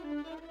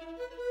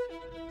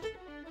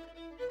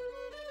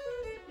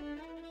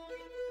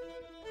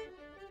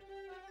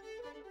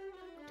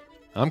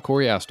I'm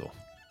Corey Astle.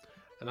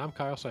 And I'm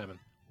Kyle Salmon.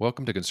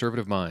 Welcome to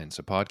Conservative Minds,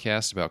 a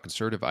podcast about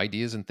conservative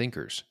ideas and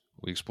thinkers.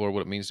 We explore what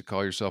it means to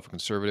call yourself a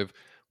conservative,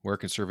 where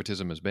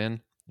conservatism has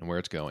been, and where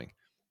it's going.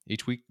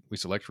 Each week, we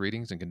select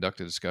readings and conduct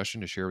a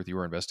discussion to share with you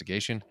our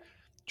investigation.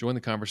 Join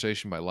the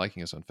conversation by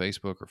liking us on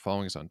Facebook or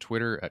following us on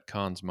Twitter at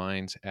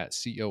ConsMinds at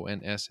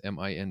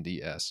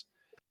CONSMINDS.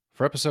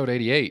 For episode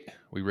 88,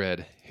 we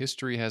read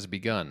History Has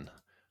Begun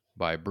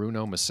by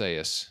Bruno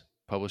Macias,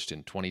 published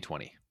in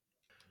 2020.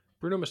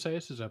 Bruno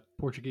Macias is a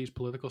Portuguese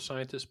political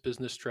scientist,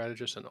 business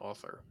strategist, and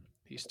author.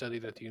 He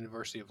studied at the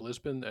University of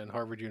Lisbon and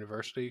Harvard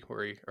University,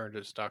 where he earned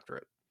his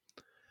doctorate.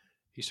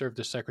 He served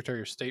as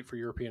Secretary of State for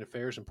European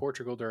Affairs in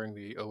Portugal during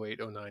the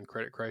 08-09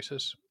 credit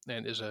crisis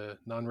and is a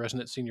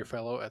non-resident senior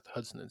fellow at the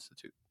Hudson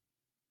Institute.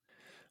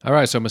 All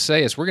right, so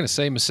Macias, we're going to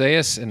say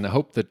Macias in the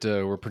hope that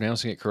we're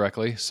pronouncing it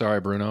correctly.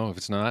 Sorry, Bruno, if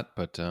it's not.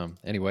 But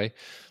anyway,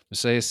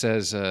 Macias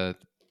says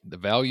the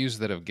values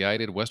that have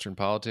guided Western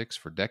politics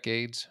for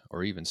decades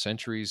or even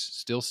centuries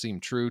still seem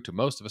true to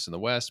most of us in the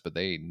West, but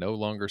they no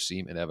longer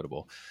seem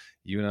inevitable.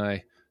 You and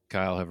I,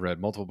 Kyle, have read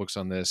multiple books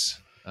on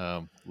this,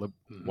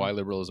 why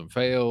liberalism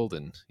failed,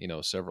 and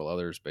several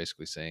others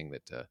basically saying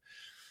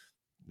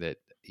that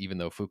even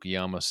though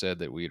Fukuyama said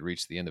that we had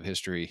reached the end of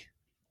history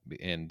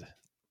and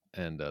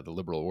the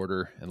liberal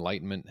order,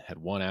 Enlightenment, had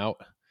won out.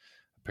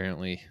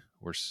 Apparently,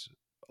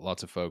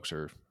 lots of folks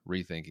are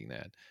rethinking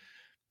that.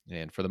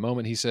 And for the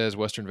moment, he says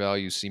Western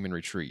values seem in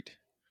retreat.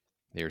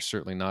 They are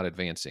certainly not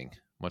advancing,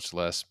 much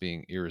less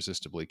being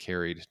irresistibly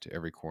carried to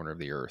every corner of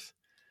the earth.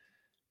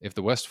 If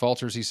the West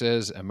falters, he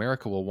says,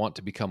 America will want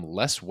to become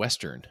less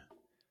Western.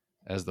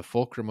 As the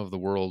fulcrum of the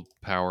world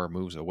power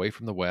moves away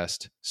from the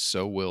West,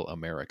 so will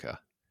America.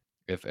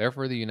 If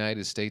ever the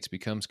United States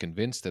becomes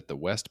convinced that the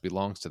West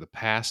belongs to the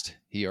past,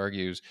 he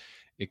argues,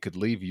 it could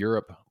leave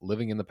Europe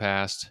living in the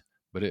past,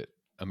 but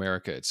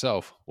America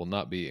itself will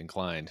not be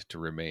inclined to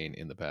remain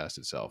in the past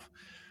itself.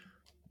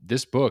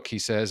 This book, he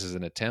says, is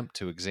an attempt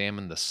to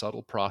examine the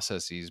subtle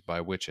processes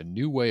by which a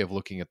new way of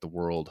looking at the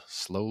world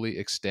slowly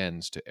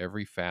extends to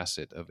every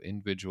facet of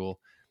individual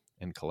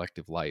and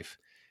collective life.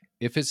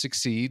 If it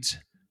succeeds,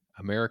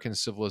 American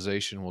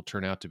civilization will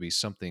turn out to be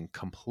something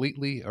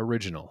completely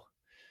original.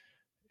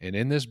 And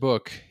in this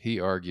book, he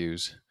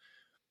argues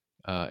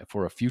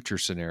for a future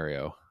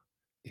scenario.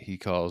 He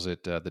calls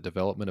it the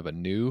development of a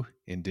new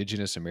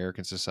indigenous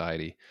American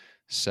society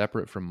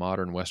separate from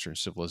modern Western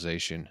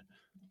civilization,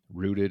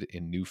 rooted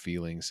in new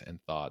feelings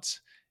and thoughts.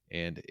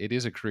 And it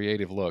is a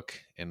creative look.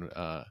 And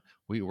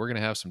we're going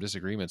to have some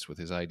disagreements with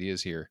his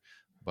ideas here.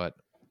 But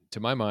to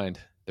my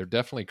mind, they're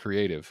definitely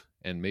creative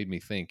and made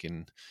me think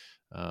and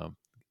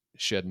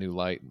shed new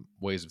light,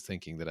 ways of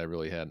thinking that I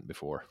really hadn't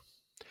before.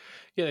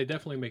 Yeah, they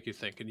definitely make you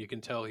think, and you can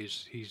tell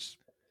he's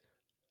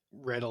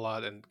read a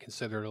lot and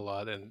considered a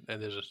lot, and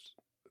is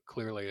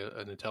clearly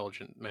an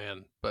intelligent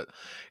man. But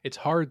it's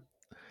hard.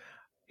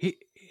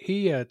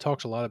 He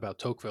talks a lot about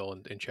Tocqueville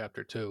in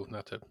chapter 2.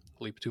 Not to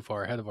leap too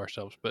far ahead of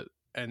ourselves, but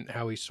and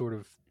how he sort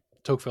of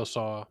Tocqueville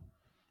saw,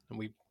 and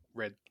we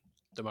read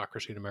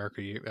Democracy in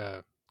America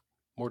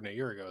more than a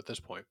year ago at this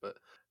point. But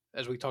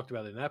as we talked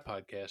about in that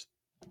podcast,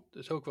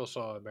 Tocqueville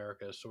saw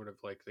America as sort of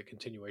like the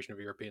continuation of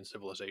European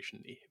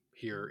civilization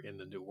here in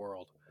the New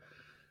World,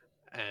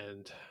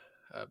 and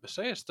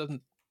Macias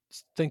doesn't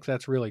think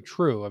that's really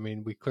true. I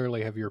mean, we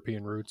clearly have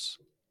European roots,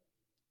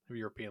 have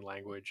European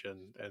language,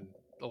 and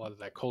a lot of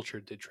that culture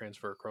did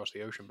transfer across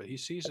the ocean. But he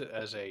sees it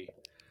as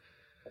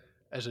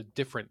a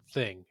different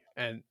thing,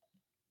 and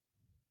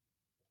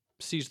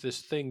sees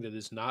this thing that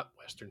is not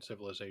Western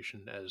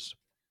civilization as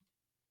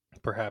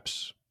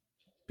perhaps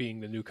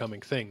being the new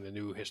coming thing, the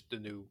new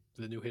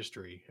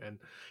history. And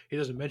he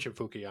doesn't mention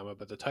Fukuyama,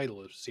 but the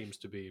title seems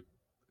to be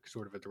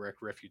sort of a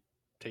direct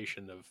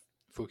refutation of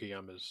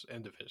Fukuyama's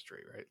end of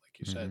history, right? Like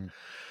you said.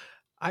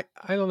 Mm-hmm.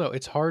 I don't know.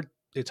 It's hard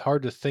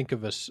to think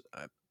of us.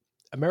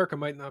 America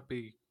might not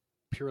be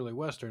purely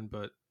Western,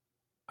 but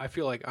I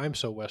feel like I'm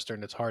so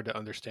Western. It's hard to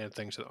understand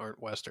things that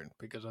aren't Western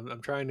because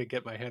I'm trying to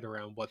get my head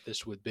around what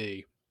this would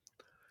be.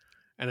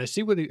 And I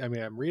see I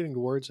mean, I'm reading the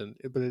words,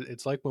 but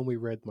it's like when we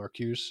read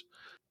Marcuse.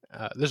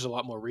 This is a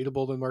lot more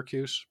readable than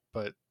Marcuse,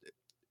 but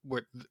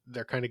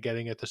they're kind of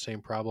getting at the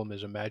same problem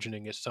as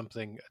imagining is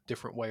something a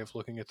different way of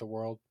looking at the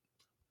world,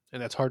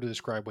 and that's hard to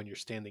describe when you're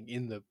standing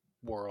in the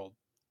world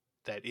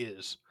that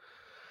is.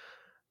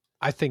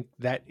 I think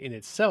that in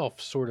itself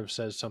sort of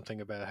says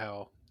something about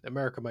how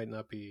America might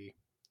not be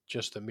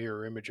just a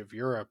mirror image of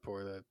Europe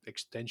or the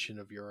extension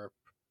of Europe,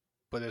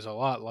 but is a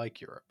lot like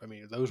Europe. I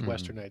mean, those Mm-hmm.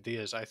 Western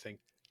ideas, I think,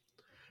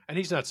 and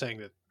he's not saying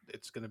that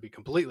it's going to be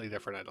completely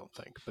different, I don't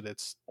think, but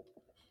it's,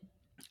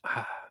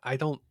 I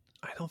don't,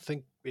 I don't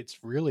think it's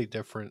really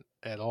different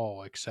at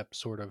all, except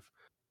sort of,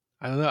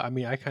 I don't know. I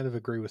mean, I kind of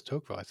agree with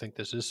Tocqueville. I think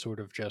this is sort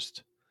of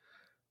just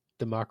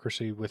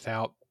democracy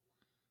without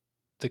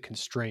the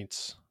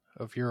constraints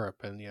of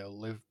Europe, and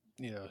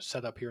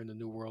set up here in the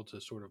New World to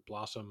sort of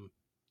blossom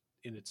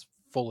in its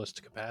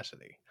fullest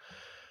capacity.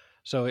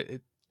 So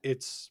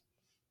it's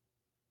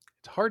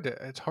hard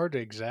to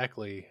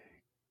exactly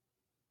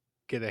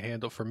get a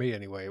handle, for me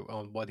anyway,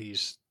 on what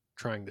he's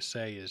trying to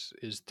say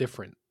is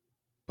different.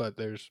 But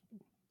there's,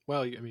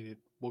 well, I mean,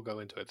 we'll go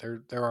into it.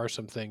 There are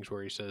some things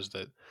where he says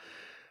that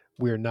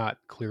we're not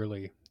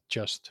clearly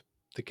just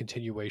the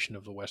continuation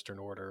of the Western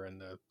order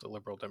and the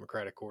liberal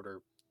democratic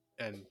order,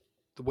 and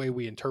the way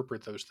we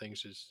interpret those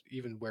things is,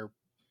 even where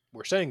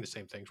we're saying the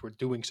same things, we're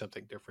doing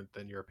something different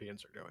than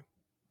Europeans are doing.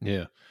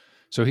 Yeah.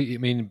 So I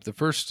mean, the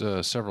first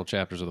several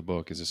chapters of the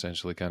book is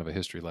essentially kind of a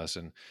history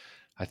lesson.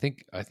 I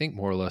think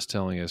more or less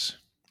telling us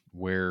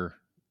where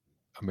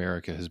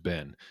America has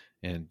been,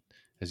 and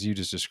as you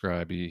just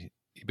described, he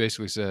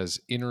basically says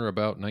in or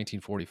about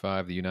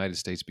 1945, the United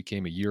States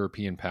became a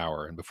European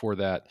power, and before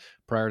that,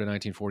 prior to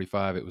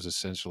 1945, it was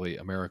essentially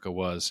America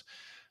was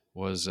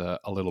a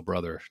little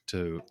brother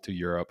to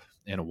Europe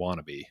and a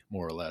wannabe,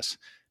 more or less.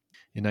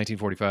 In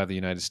 1945, the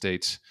United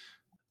States,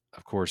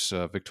 of course,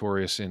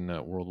 victorious in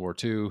World War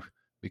II,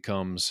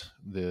 becomes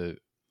the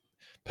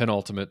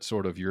penultimate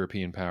sort of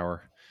European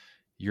power.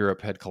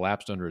 Europe had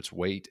collapsed under its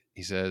weight.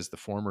 He says the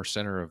former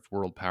center of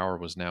world power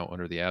was now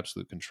under the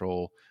absolute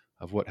control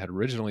of what had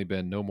originally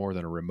been no more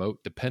than a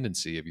remote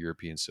dependency of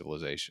European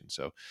civilization.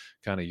 So,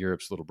 kind of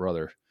Europe's little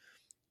brother.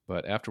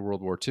 But after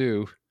World War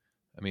II,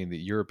 I mean, the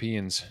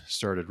Europeans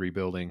started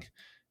rebuilding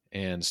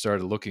and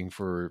started looking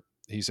for,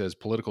 he says,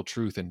 political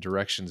truth in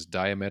directions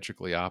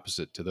diametrically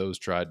opposite to those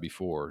tried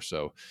before.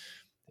 So,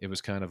 it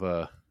was kind of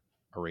a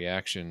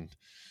reaction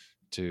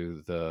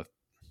to the,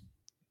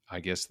 I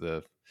guess,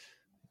 the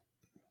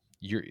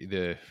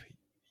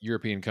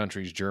European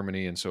countries,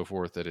 Germany and so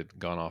forth, that had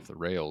gone off the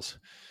rails.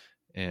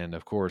 And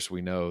of course,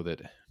 we know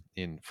that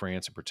in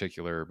France in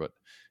particular, but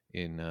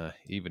in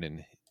even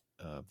in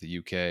the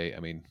UK, I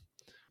mean,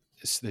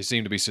 they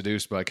seem to be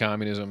seduced by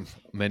communism,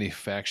 many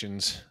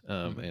factions,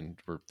 and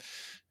were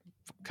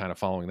kind of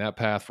following that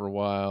path for a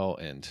while.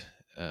 And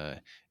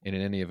in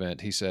any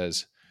event, he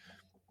says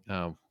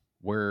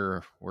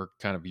where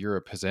kind of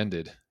Europe has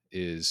ended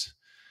is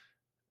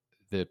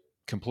the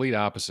complete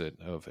opposite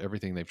of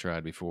everything they've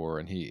tried before.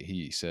 And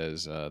he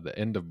says the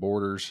end of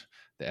borders,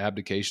 the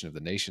abdication of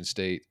the nation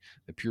state,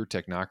 the pure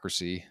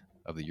technocracy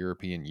of the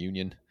European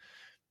Union.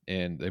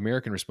 And the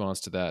American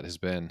response to that has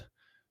been,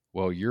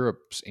 well,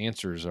 Europe's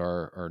answers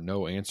are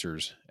no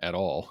answers at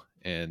all,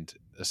 and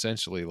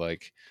essentially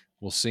like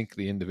will sink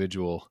the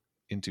individual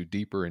into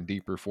deeper and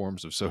deeper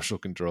forms of social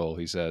control,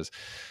 he says.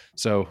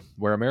 So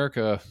where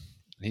America,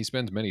 he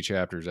spends many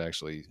chapters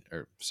actually,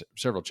 or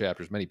several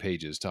chapters, many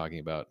pages talking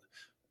about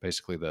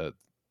basically the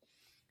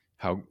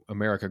how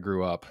America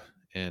grew up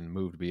and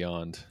moved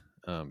beyond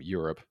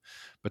Europe.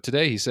 But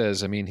today he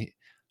says, I mean,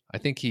 I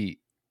think he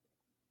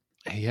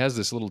has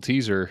this little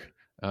teaser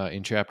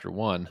in chapter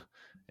one,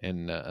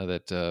 and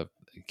that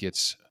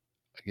gets,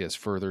 I guess,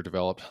 further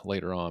developed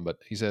later on. But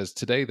he says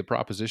today the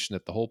proposition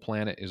that the whole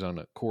planet is on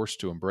a course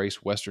to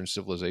embrace Western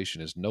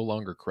civilization is no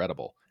longer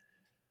credible.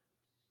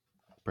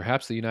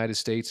 Perhaps the United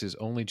States is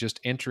only just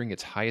entering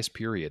its highest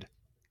period,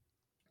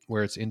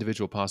 where its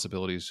individual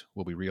possibilities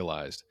will be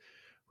realized.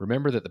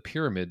 Remember that the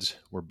pyramids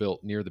were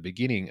built near the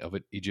beginning of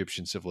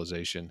Egyptian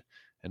civilization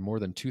and more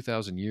than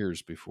 2,000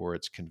 years before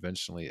its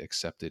conventionally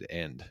accepted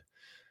end.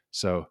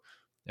 So,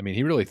 I mean,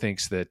 he really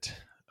thinks that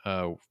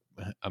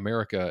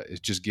America is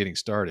just getting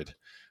started.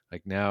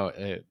 Like now,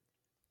 in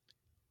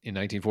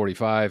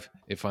 1945,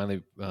 it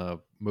finally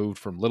moved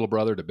from little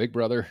brother to big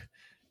brother,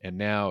 and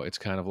now it's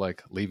kind of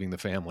like leaving the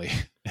family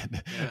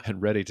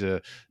and ready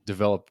to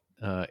develop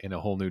in a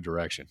whole new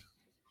direction.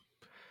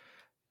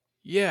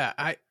 Yeah,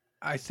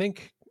 I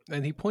think,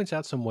 and he points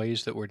out some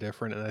ways that were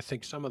different, and I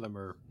think some of them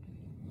are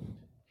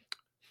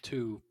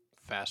too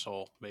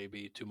facile,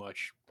 maybe too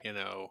much.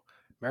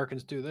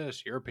 Americans do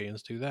this,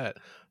 Europeans do that.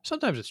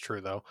 Sometimes it's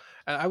true though.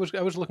 I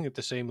was looking at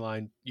the same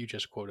line you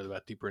just quoted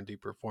about deeper and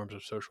deeper forms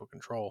of social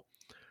control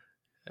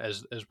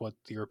as what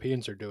the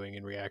Europeans are doing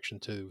in reaction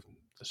to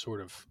the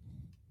sort of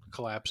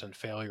collapse and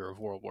failure of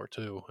World War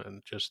II,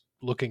 and just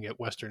looking at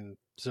Western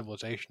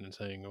civilization and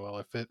saying, well,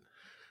 if it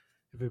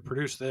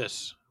produced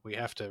this, we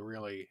have to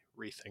really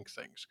rethink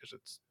things because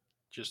it's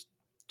just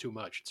too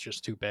much. It's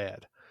just too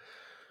bad.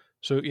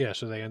 So yeah,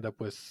 so they end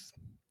up with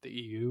the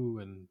EU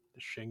and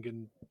the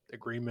Schengen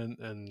agreement,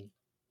 and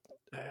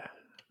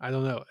I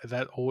don't know.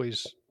 That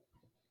always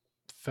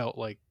felt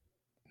like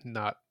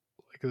not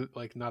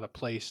like not a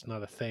place,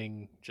 not a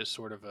thing, just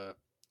sort of a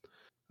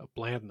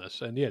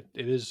blandness. And yet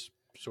it is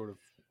sort of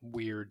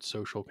weird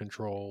social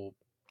control.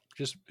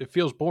 Just it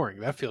feels boring.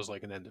 That feels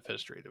like an end of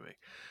history to me.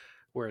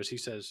 Whereas he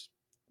says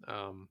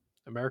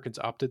Americans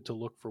opted to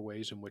look for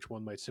ways in which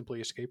one might simply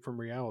escape from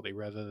reality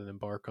rather than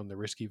embark on the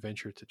risky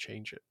venture to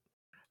change it.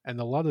 And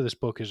a lot of this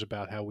book is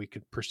about how we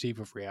could perceive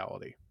of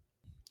reality,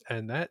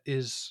 and that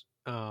is,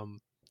 I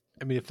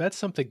mean, if that's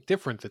something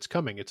different that's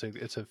coming,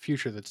 it's a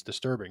future that's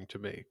disturbing to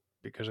me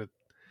because and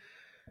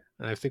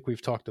I think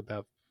we've talked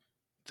about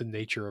the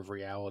nature of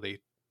reality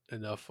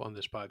enough on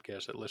this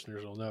podcast that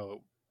listeners will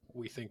know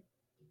we think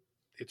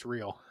it's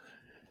real,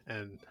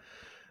 and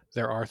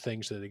there are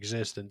things that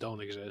exist and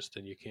don't exist,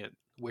 and you can't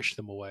wish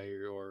them away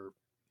or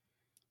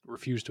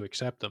refuse to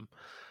accept them.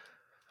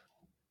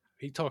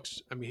 he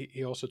talks. I mean,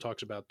 he also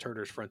talks about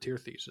Turner's frontier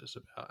thesis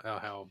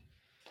about how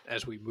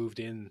as we moved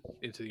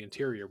into the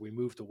interior, we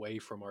moved away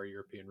from our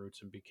European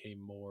roots and became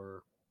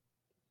more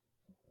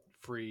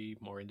free,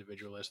 more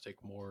individualistic,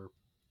 more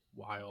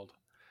wild.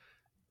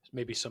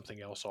 Maybe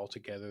something else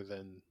altogether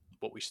than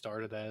what we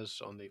started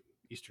as on the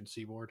eastern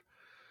seaboard.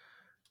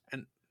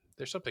 And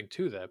there's something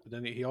to that. But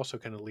then he also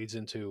kind of leads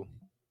into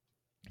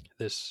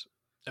this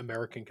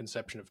American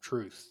conception of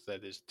truth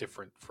that is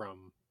different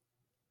from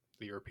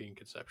the European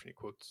conception.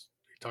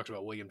 He talks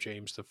about William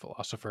James, the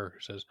philosopher, who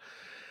says,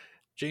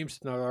 James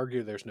did not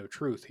argue there's no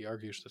truth. He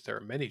argues that there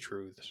are many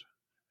truths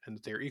and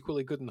that they're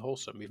equally good and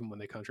wholesome, even when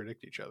they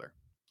contradict each other.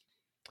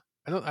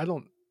 I don't, I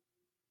don't,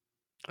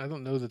 I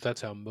don't know that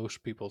that's how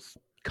most people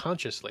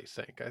consciously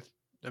think.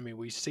 I mean,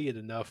 we see it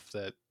enough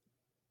that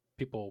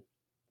people,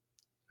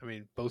 I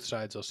mean, both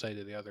sides will say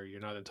to the other,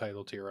 "You're not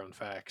entitled to your own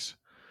facts."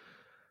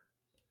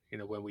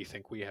 When we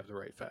think we have the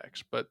right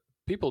facts, but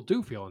people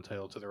do feel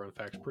entitled to their own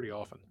facts pretty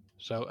often.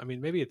 So, I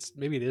mean, maybe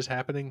it is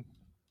happening.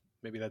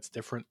 Maybe that's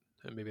different,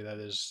 and maybe that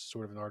is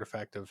sort of an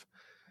artifact of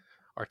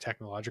our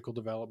technological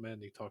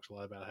development. He talks a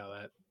lot about how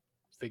that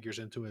figures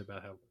into it,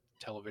 about how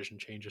television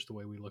changes the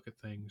way we look at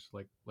things,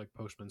 like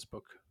Postman's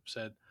book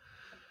said.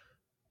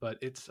 But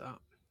it's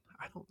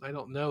I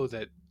don't know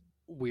that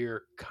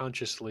we're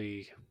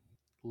consciously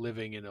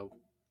living in a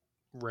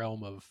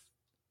realm of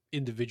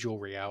individual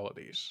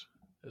realities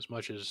as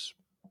much as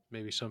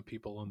maybe some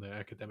people on the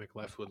academic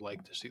left would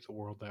like to see the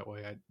world that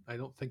way. I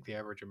don't think the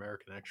average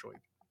American actually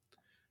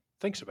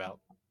thinks about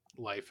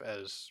life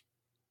as,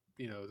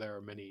 there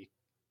are many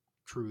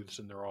truths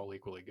and they're all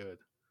equally good.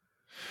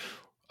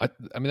 I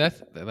mean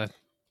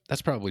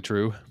that's probably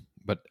true,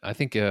 but I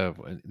think the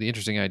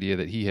interesting idea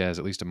that he has,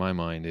 at least in my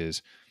mind,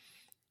 is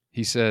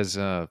he says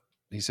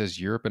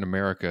Europe and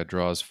America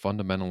draws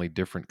fundamentally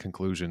different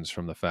conclusions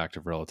from the fact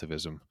of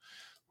relativism,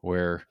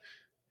 where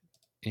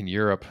in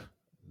Europe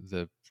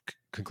the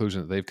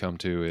conclusion that they've come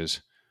to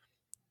is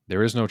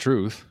there is no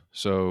truth,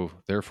 so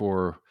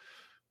therefore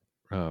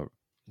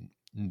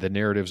the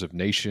narratives of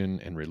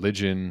nation and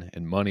religion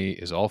and money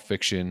is all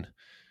fiction.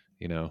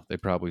 They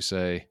probably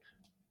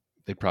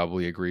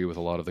agree with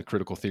a lot of the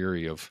critical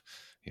theory of,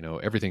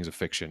 everything's a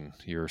fiction.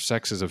 Your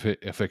sex is a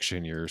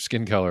fiction, your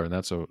skin color, and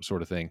that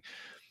sort of thing.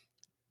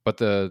 But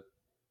the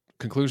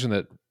conclusion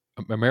that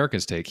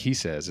Americans take, he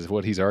says, is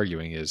what he's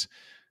arguing is,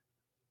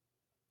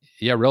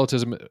 yeah,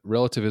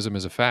 relativism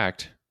is a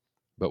fact,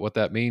 but what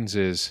that means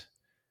is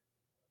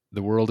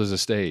the world is a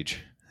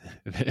stage.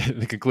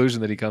 The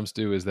conclusion that he comes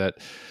to is that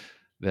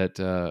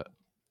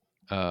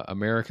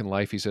American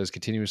life, he says,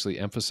 continuously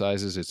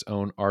emphasizes its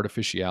own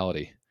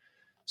artificiality.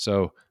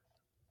 So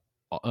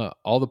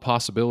all the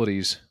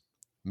possibilities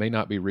may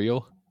not be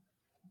real,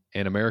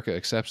 and America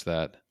accepts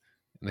that.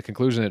 And the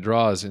conclusion it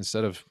draws,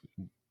 instead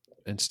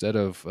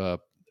of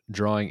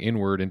drawing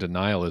inward into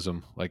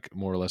nihilism, like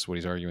more or less what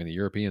he's arguing the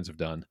Europeans have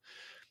done,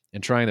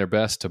 and trying their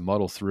best to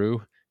muddle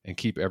through and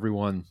keep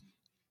everyone,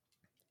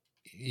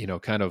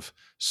 kind of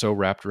so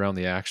wrapped around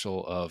the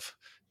axle of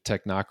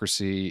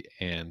technocracy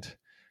and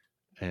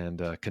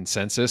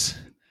consensus,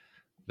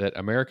 that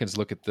Americans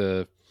look at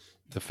the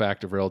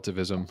fact of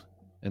relativism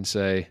and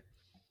say,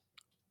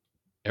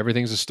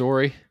 everything's a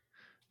story,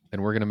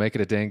 and we're going to make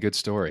it a dang good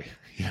story.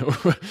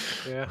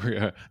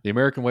 Yeah. The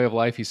American way of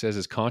life, he says,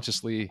 is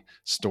consciously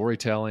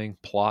storytelling,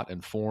 plot,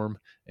 and form,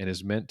 and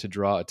is meant to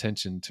draw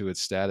attention to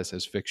its status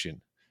as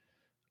fiction.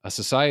 A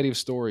society of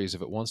stories,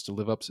 if it wants to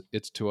live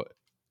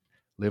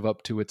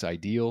up to its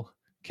ideal,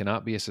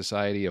 cannot be a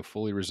society of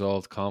fully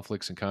resolved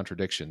conflicts and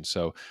contradictions.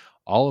 So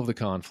all of the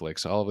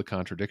conflicts, all of the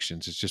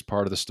contradictions, it's just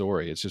part of the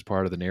story. It's just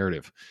part of the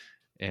narrative.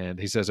 And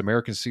he says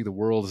Americans see the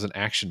world as an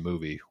action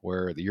movie,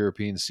 where the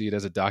Europeans see it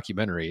as a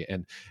documentary,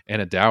 and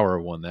a dour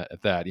one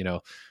at that.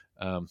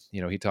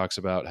 He talks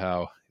about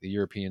how the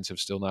Europeans have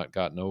still not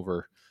gotten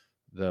over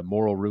the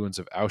moral ruins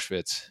of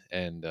Auschwitz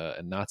and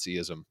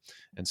Nazism,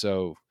 and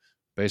so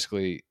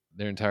basically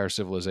their entire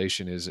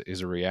civilization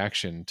is a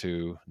reaction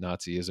to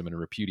Nazism and a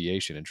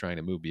repudiation and trying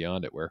to move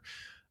beyond it, where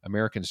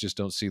Americans just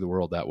don't see the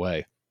world that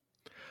way.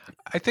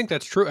 I think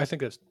that's true. I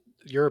think that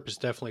Europe is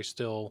definitely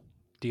still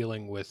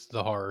dealing with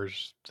the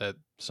horrors that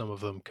some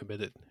of them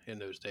committed in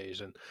those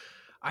days. And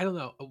I don't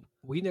know,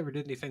 we never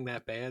did anything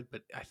that bad,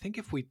 but I think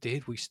if we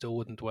did, we still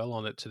wouldn't dwell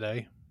on it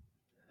today.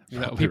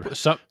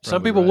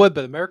 Some people right. would,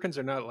 but Americans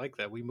are not like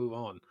that. We move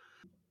on.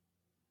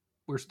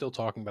 We're still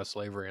talking about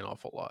slavery an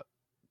awful lot,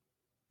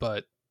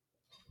 but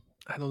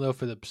I don't know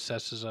if it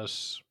obsesses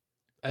us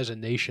as a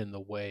nation the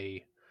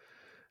way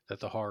that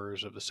the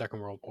horrors of the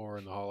Second World War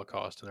and the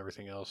Holocaust and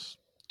everything else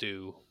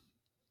do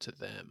to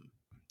them.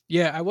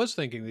 Yeah, I was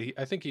thinking.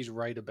 I think he's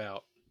right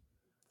about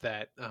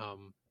that.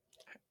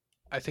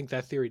 I think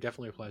that theory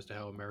definitely applies to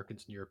how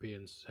Americans and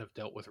Europeans have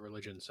dealt with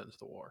religion since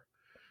the war,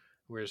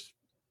 whereas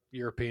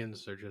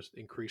Europeans are just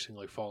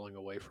increasingly falling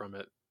away from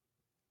it,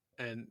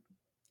 and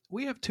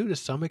we have too to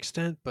some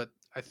extent. But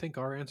I think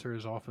our answer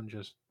is often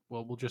just,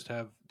 well, we'll just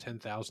have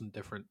 10,000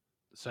 different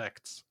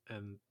sects,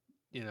 and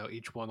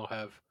each one will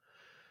have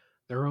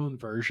their own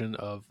version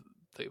of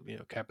the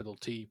capital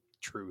T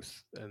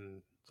truth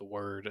and the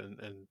word,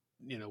 and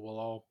we'll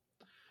all,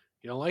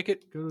 you don't like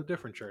it, go to a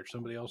different church.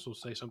 Somebody else will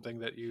say something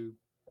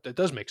that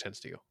does make sense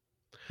to you.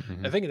 I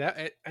Hmm. think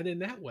that, and in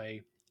that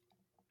way,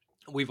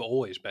 we've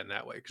always been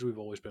that way because we've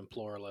always been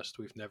pluralist.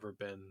 We've never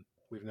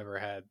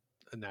had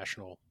a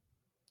national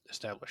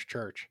established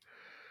church,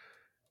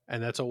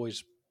 and that's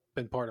always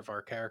been part of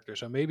our character.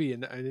 So maybe,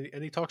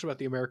 and he talks about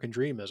the American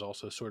dream as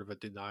also sort of a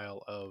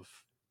denial of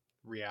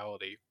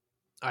reality.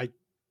 I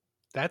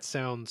That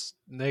sounds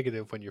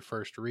negative when you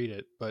first read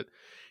it, but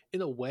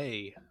in a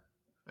way,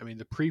 I mean,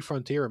 the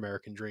pre-frontier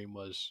American dream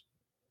was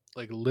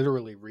like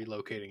literally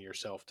relocating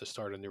yourself to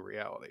start a new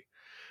reality.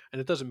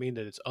 And it doesn't mean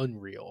that it's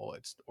unreal,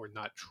 it's or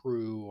not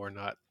true or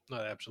not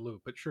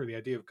absolute. But sure, the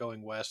idea of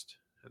going west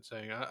and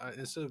saying,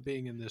 instead of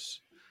being in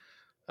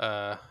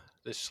uh,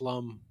 this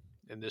slum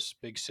in this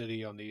big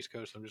city on the East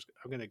Coast, I'm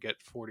going to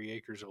get 40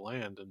 acres of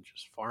land and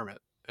just farm it,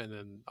 and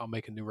then I'll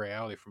make a new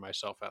reality for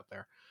myself out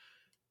there.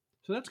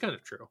 So that's kind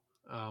of true.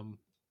 Um,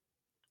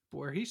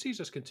 where he sees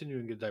us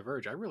continuing to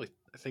diverge, I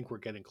think we're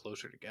getting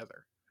closer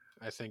together.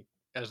 I think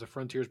as the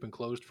frontier's been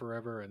closed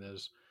forever, and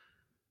as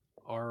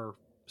our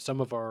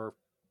some of our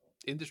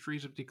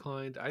industries have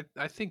declined,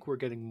 I think we're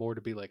getting more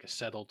to be like a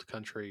settled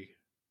country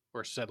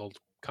or a settled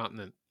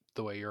continent,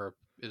 the way Europe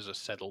is a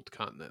settled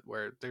continent,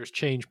 where there's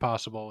change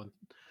possible and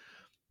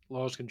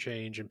laws can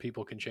change and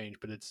people can change,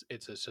 but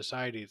it's a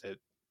society that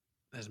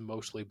has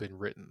mostly been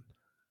written.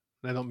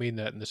 And I don't mean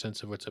that in the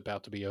sense of it's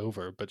about to be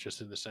over, but just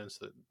in the sense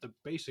that the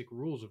basic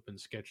rules have been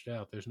sketched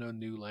out. There's no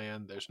new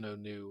land.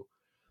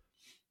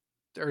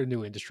 There are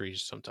new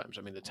industries sometimes.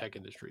 I mean, the tech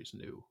industry is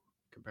new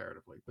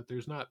comparatively, but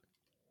there's not,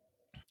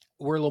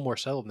 we're a little more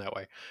settled in that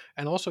way.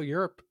 And also,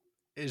 Europe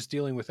is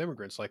dealing with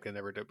immigrants like they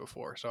never did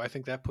before. So I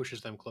think that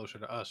pushes them closer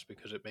to us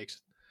because it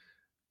makes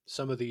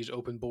some of these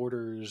open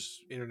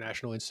borders,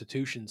 international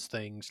institutions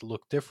things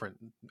look different.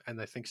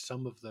 And I think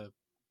some of the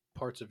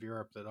parts of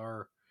Europe that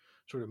are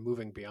sort of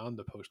moving beyond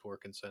the post war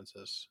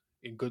consensus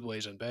in good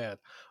ways and bad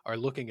are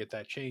looking at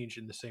that change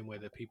in the same way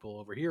that people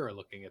over here are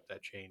looking at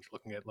that change,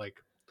 looking at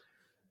like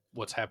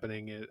what's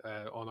happening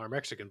on our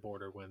Mexican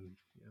border when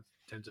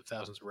tens of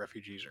thousands of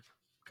refugees are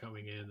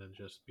coming in and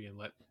just being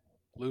let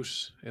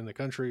loose in the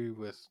country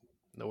with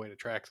no way to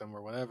track them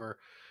or whatever.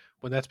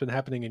 When that's been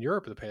happening in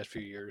Europe the past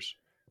few years,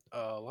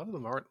 a lot of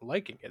them aren't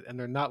liking it, and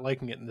they're not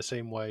liking it in the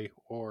same way,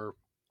 or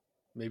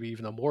maybe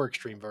even a more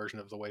extreme version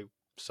of the way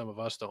some of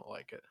us don't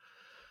like it.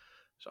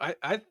 So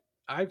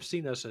I've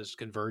seen us as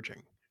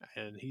converging,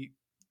 and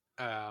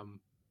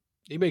um,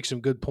 he makes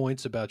some good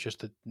points about just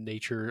the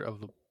nature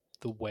of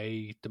the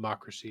way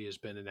democracy has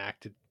been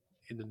enacted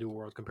in the new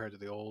world compared to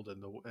the old,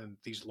 and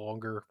these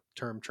longer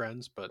term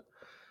trends. But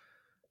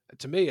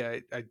to me,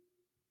 I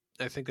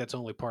think that's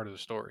only part of the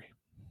story.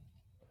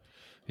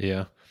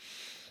 Yeah.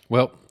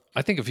 Well,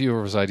 I think a few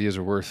of his ideas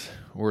are worth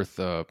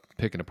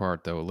picking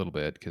apart though a little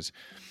bit because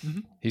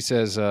Mm-hmm. he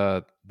says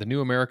the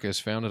new America is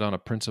founded on a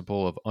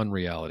principle of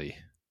unreality.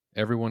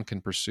 Everyone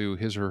can pursue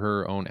his or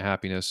her own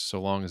happiness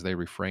so long as they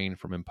refrain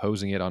from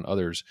imposing it on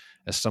others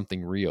as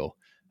something real,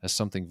 as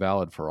something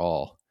valid for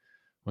all.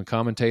 When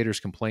commentators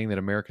complain that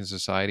American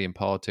society and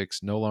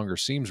politics no longer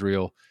seems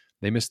real,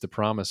 they miss the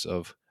promise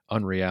of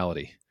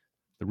unreality.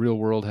 The real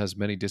world has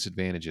many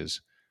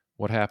disadvantages.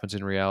 What happens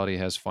in reality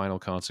has final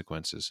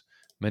consequences.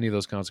 Many of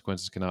those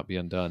consequences cannot be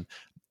undone.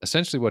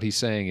 Essentially, what he's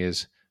saying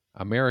is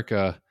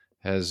America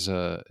has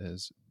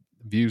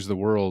views the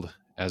world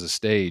as a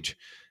stage,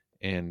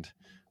 and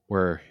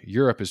where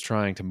Europe is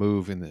trying to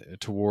move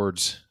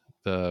towards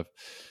the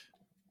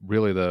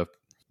really the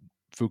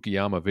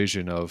Fukuyama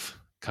vision of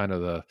kind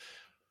of the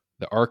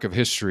arc of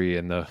history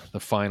and the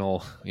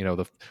final,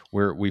 the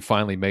where we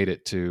finally made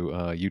it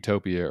to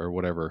utopia or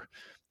whatever.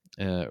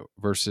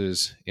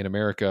 Versus in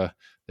America,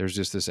 there's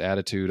just this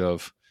attitude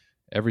of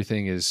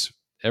everything is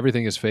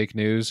everything is fake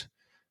news.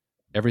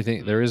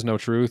 Everything, there is no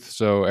truth,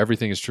 so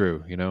everything is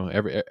true.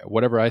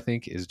 Whatever I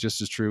think is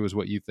just as true as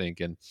what you think.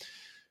 And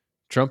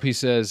Trump, he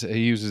says, he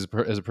uses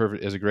as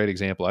a great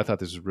example. I thought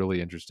this was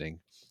really interesting.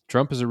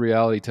 Trump is a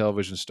reality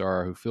television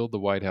star who filled the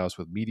White House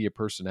with media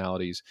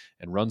personalities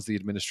and runs the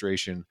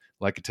administration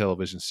like a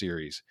television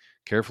series,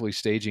 carefully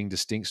staging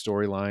distinct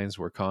storylines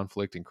where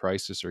conflict and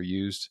crisis are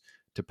used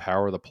to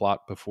power the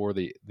plot before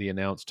the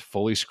announced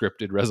fully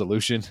scripted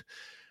resolution.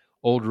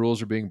 Old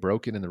rules are being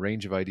broken and the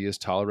range of ideas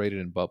tolerated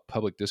in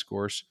public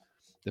discourse.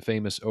 The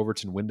famous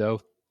Overton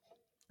window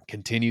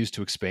continues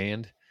to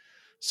expand.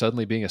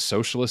 Suddenly, being a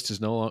socialist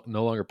is no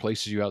longer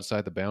places you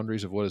outside the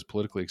boundaries of what is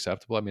politically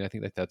acceptable. I mean, I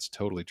think that that's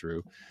totally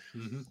true.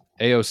 Mm-hmm.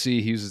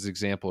 AOC uses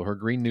example. Her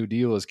Green New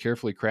Deal is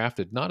carefully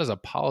crafted, not as a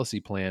policy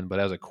plan, but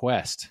as a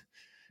quest,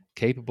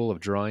 capable of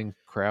drawing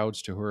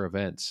crowds to her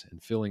events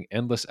and filling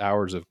endless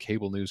hours of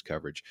cable news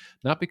coverage,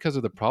 not because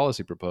of the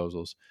policy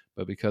proposals,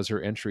 but because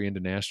her entry into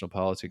national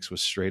politics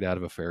was straight out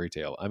of a fairy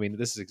tale. I mean,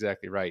 this is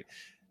exactly right.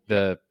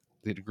 Yep.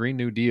 The Green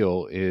New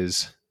Deal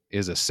is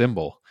a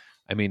symbol.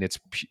 I mean,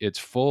 it's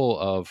full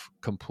of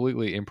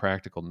completely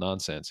impractical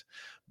nonsense,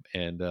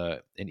 and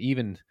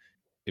even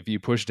if you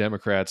push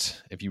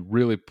Democrats, if you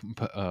really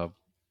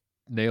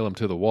nail them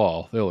to the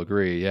wall, they'll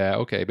agree, yeah,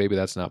 okay, maybe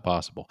that's not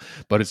possible.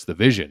 But it's the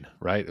vision,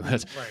 right?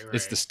 Right,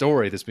 It's the right.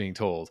 story that's being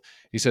told.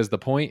 He says the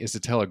point is to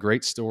tell a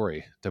great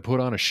story, to put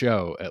on a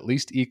show at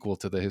least equal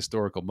to the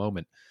historical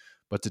moment,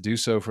 but to do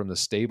so from the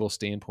stable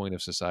standpoint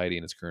of society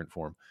in its current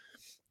form.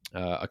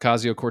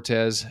 Ocasio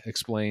Cortez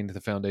explained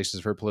the foundations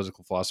of her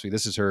political philosophy.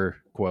 This is her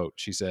quote.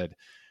 She said,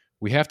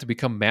 "We have to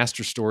become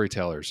master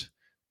storytellers.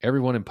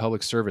 Everyone in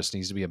public service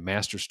needs to be a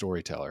master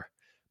storyteller.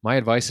 My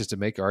advice is to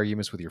make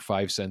arguments with your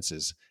five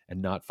senses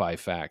and not five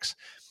facts."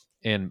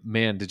 And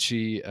man, did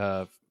she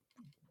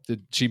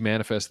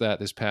manifest that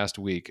this past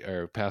week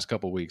or past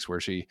couple weeks,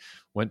 where she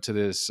went to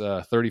this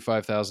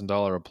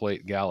 $35,000 a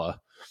plate gala,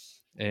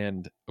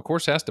 and of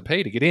course has to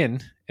pay to get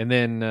in, and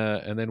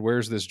then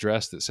wears this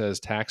dress that says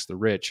 "tax the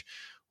rich,"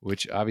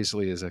 which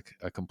obviously is a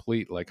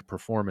complete like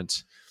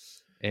performance.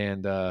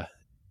 And the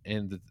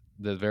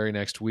very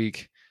next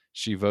week,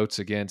 she votes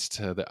against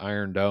the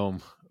Iron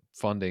Dome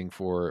funding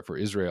for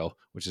Israel,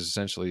 which is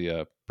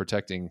essentially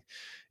protecting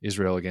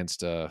Israel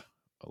against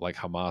like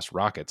Hamas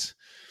rockets.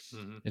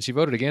 Hmm. And she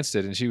voted against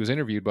it. And she was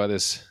interviewed by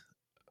this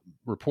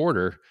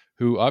reporter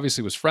who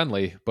obviously was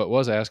friendly, but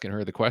was asking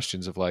her the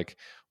questions of like,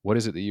 "What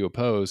is it that you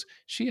oppose?"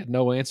 She had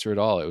no answer at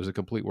all. It was a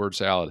complete word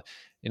salad.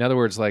 In other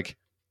words, like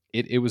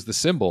it was the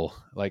symbol.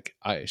 Like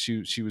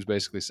she was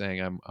basically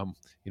saying, I'm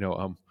you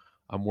know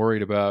I'm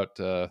worried about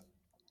the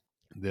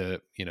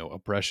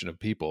oppression of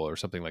people or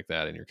something like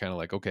that. And you're kind of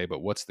like, okay,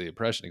 but what's the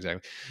oppression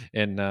exactly?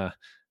 And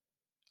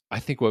I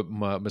think what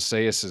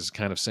Macias is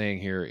kind of saying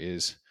here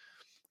is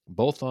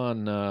both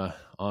on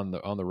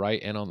the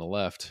right and on the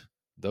left,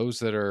 those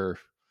that are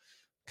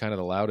kind of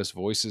the loudest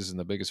voices and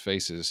the biggest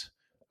faces,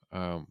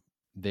 um,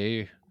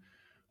 they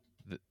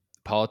the,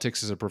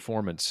 politics is a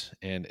performance,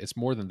 and it's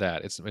more than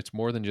that. It's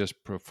more than just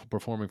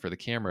performing for the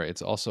camera.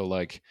 It's also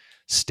like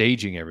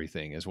staging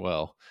everything as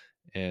well.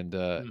 And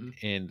Hmm.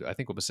 and I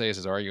think what Macias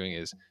is arguing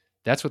is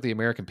that's what the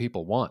American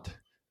people want.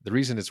 The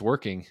reason it's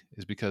working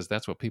is because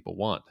that's what people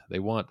want. They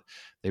want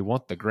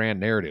the grand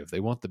narrative.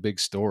 They want the big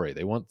story.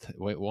 They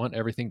want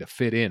everything to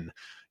fit in.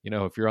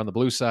 If you're on the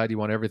blue side, you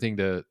want everything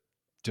to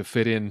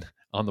fit in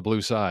on the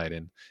blue side,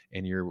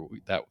 and you're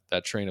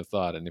that train of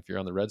thought. And if you're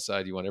on the red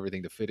side, you want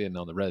everything to fit in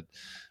on the red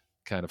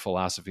kind of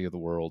philosophy of the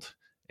world.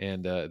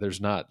 And there's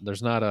not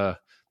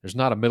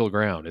a middle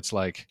ground. It's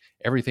like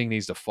everything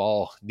needs to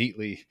fall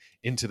neatly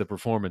into the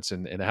performance,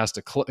 and it has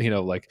to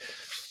like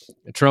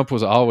Trump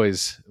was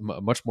always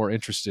much more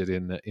interested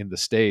in the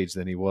stage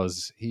than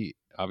he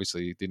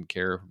obviously didn't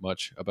care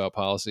much about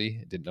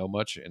policy, didn't know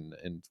much,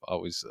 and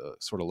always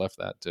sort of left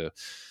that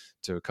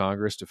to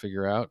Congress to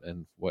figure out.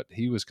 And what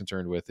he was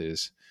concerned with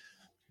is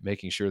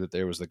making sure that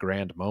there was the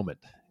grand moment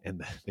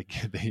and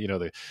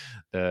the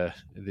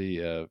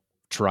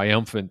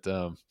triumphant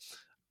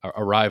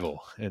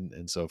arrival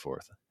and so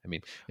forth. I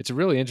mean, it's a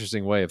really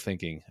interesting way of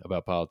thinking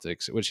about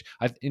politics, which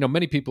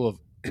many people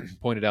have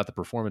pointed out the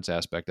performance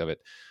aspect of it,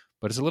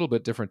 but it's a little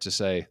bit different to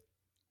say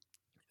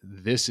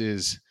this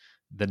is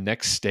the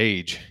next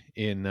stage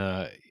in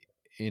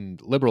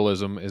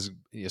liberalism, is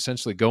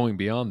essentially going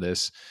beyond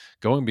this,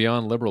 going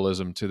beyond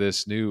liberalism to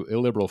this new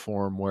illiberal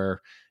form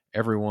where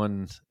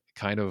everyone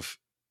kind of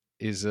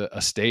is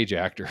a stage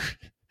actor,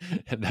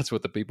 and that's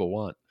what the people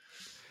want.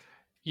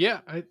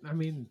 Yeah, I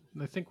mean,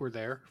 I think we're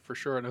there for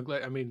sure, and I'm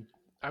glad. I mean,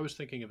 I was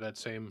thinking of that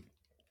same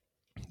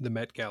the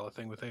Met Gala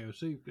thing with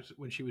AOC because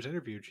when she was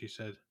interviewed, she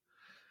said,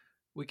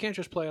 "We can't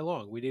just play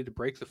along. We need to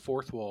break the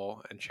fourth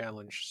wall and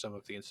challenge some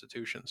of the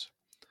institutions."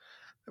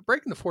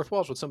 Breaking the fourth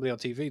wall is what somebody on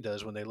TV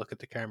does when they look at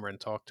the camera and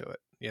talk to it.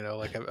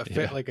 Like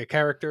Yeah. like a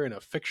character in a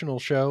fictional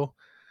show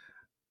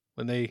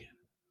when they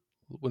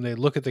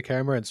look at the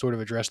camera and sort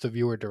of address the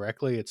viewer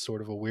directly. It's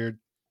sort of a weird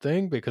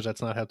thing because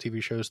that's not how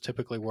TV shows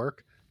typically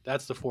work.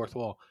 That's the fourth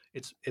wall.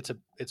 It's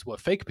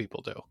what fake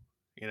people do.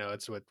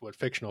 It's what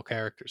fictional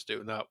characters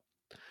do. Now,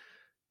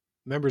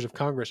 members of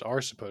Congress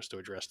are supposed to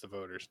address the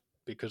voters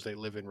because they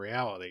live in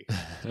reality.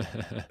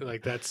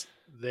 Like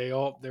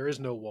there is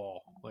no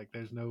wall. Like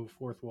there's no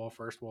fourth wall,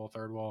 first wall,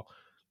 third wall.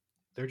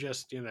 They're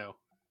just,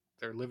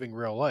 they're living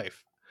real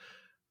life.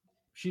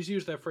 She's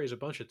used that phrase a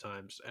bunch of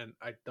times, and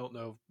I don't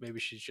know, maybe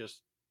she's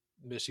just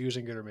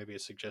misusing it or maybe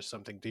it suggests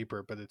something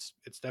deeper, but it's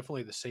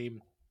definitely the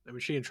same. I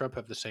mean, she and Trump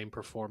have the same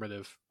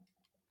performative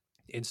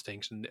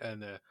instincts and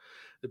the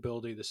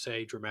ability to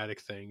say dramatic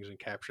things and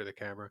capture the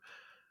camera.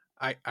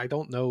 I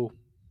don't know.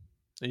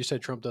 And you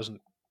said Trump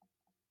doesn't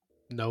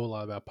know a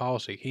lot about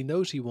policy. He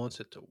knows he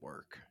wants it to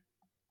work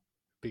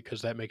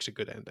because that makes a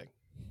good ending.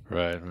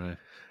 Right, right.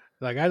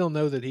 Like I don't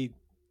know that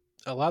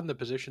a lot of the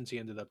positions he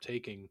ended up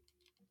taking.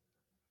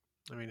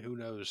 I mean, who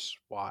knows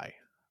why?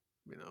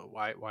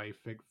 Why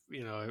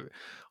he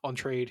on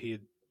trade he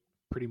had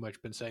pretty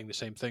much been saying the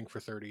same thing for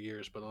 30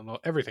 years, but on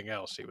everything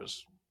else he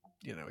was,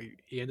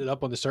 he ended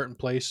up on a certain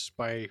place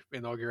by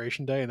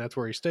inauguration day, and that's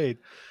where he stayed.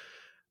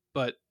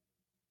 But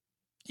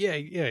yeah,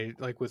 yeah,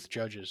 like with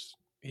judges,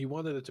 he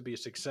wanted it to be a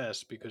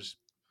success because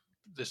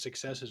the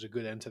success is a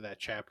good end to that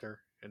chapter,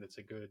 and it's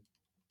a good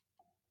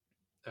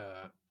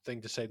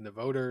thing to say to the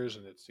voters,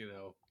 and it's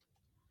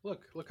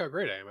look how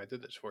great I am. I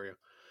did this for you.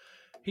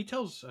 He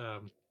tells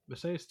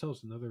Messias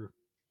tells another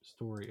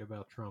story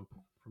about Trump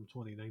from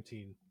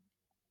 2019,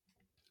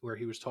 where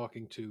he was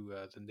talking to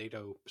the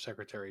NATO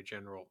Secretary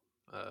General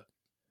uh,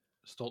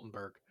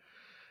 Stoltenberg,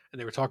 and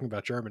they were talking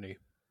about Germany.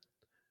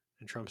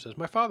 And Trump says,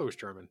 "My father was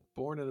German,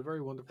 born in a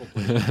very wonderful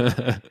place in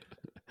Germany."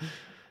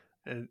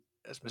 And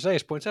as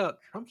Messias points out,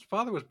 Trump's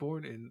father was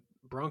born in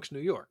Bronx, New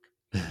York.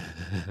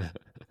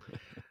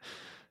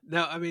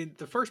 Now, I mean,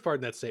 the first part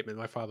in that statement,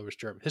 my father was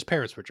German. His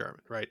parents were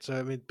German, right? So,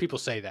 I mean, people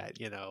say that,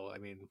 I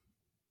mean,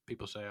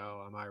 people say,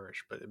 "Oh, I'm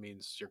Irish," but it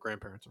means your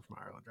grandparents are from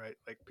Ireland, right?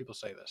 Like people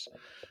say this.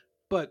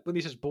 But when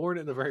he says born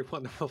in a very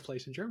wonderful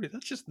place in Germany,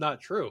 that's just not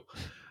true.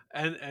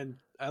 And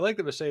I like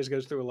that Messias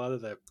goes through a lot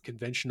of the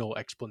conventional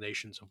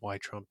explanations of why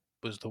Trump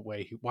was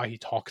why he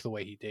talked the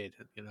way he did.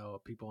 And,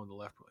 people on the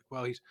left were like,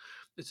 well,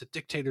 it's a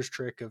dictator's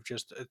trick of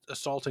just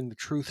assaulting the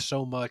truth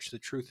so much the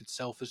truth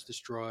itself is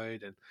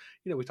destroyed. And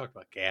we talked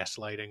about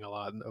gaslighting a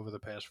lot over the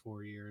past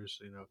 4 years,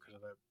 because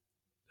of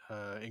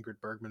the Ingrid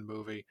Bergman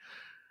movie.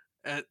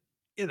 And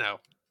you know,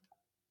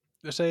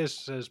 Messias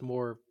says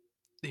more.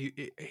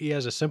 He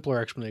has a simpler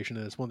explanation,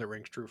 and it's one that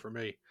rings true for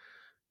me.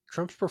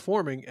 Trump's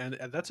performing, and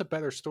that's a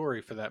better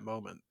story for that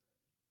moment.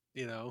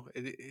 What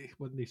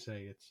did he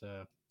say? It's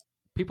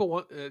people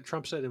want.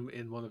 Trump said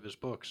in one of his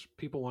books,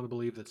 people want to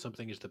believe that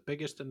something is the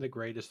biggest and the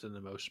greatest and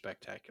the most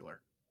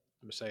spectacular.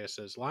 Messiah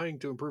says lying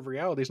to improve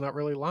reality is not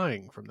really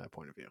lying from that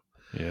point of view.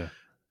 Yeah,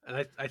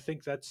 and I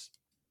think that's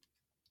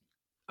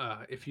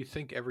if you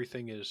think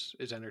everything is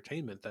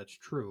entertainment, that's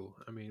true.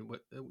 I mean,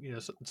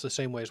 it's the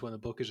same way as when a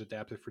book is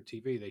adapted for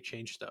TV, they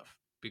change stuff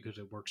because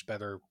it works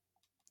better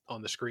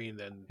on the screen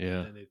than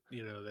yeah, than it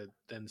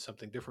than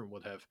something different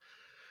would have.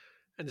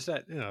 And it's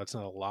not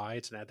a lie;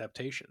 it's an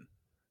adaptation.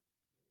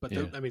 But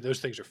yeah, I mean, those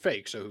things are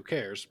fake, so who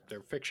cares?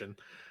 They're fiction.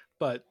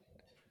 But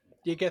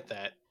you get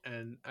that,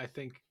 and I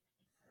think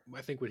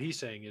what he's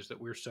saying is that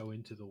we're so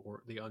into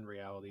the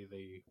unreality,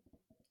 the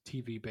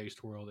TV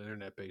based world,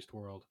 internet based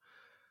world,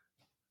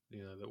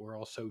 that we're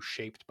all so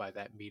shaped by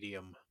that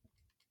medium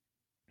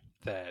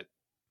that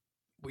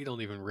we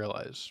don't even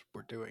realize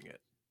we're doing it.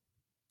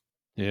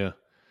 yeah.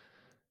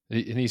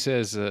 And he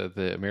says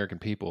the American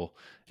people.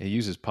 He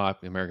uses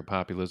American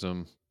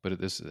populism, but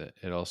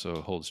it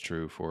also holds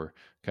true for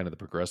kind of the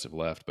progressive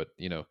left. But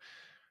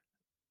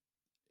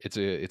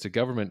it's a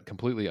government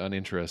completely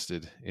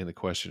uninterested in the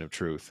question of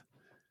truth.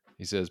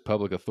 He says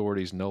public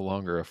authorities no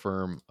longer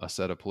affirm a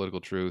set of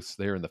political truths.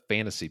 They are in the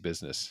fantasy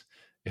business.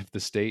 If the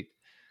state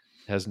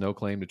has no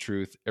claim to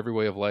truth, every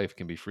way of life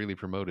can be freely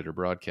promoted or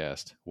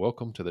broadcast.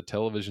 Welcome to the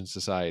television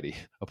society,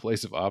 a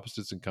place of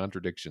opposites and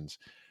contradictions,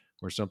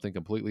 where something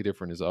completely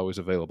different is always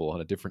available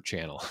on a different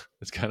channel.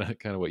 It's kind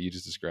of what you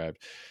just described.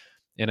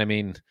 And I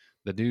mean,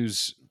 the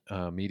news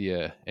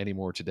media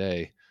anymore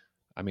today.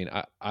 I mean,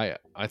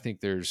 I think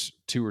there's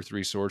two or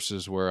three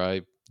sources where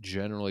I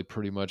generally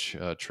pretty much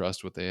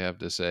trust what they have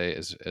to say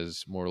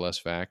as more or less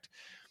fact.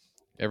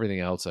 Everything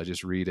else I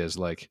just read as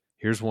like,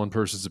 here's one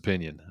person's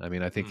opinion. I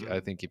mean, I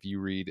think if you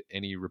read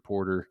any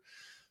reporter,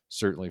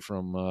 certainly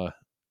from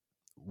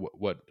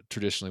what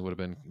traditionally would have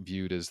been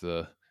viewed as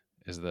the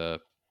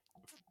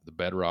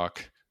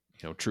bedrock,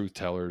 truth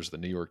tellers, the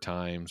New York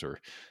Times or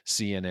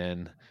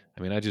CNN.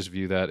 I mean, I just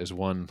view that as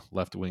one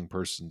left wing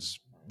person's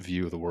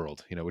view of the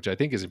world, which I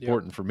think is Yeah.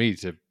 important for me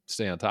to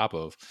stay on top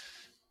of,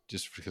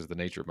 just because of the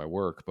nature of my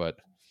work. But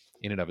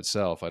in and of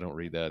itself, I don't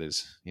read that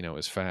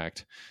as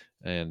fact.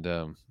 And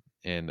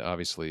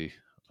obviously,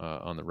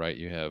 on the right,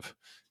 you have,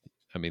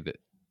 I mean, that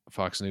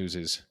Fox News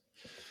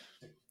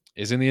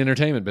is in the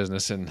entertainment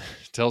business and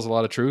tells a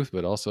lot of truth,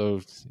 but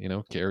also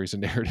carries a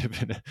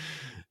narrative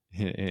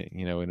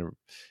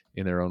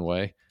in their own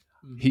way.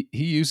 He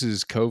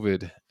uses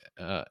COVID,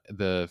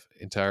 the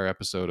entire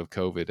episode of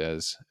COVID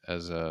as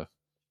a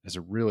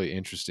really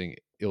interesting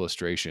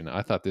illustration.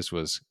 I thought this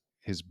was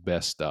his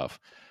best stuff,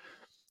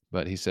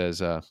 but he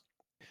says,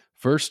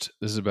 first,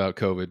 this is about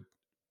COVID.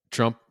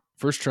 Trump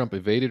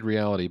evaded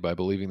reality by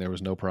believing there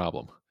was no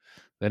problem.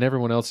 Then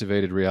everyone else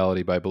evaded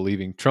reality by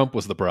believing Trump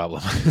was the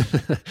problem.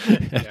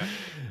 Yeah.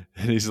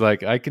 And he's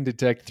like, I can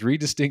detect three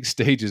distinct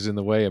stages in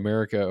the way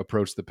America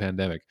approached the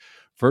pandemic.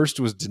 First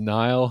was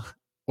denial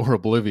or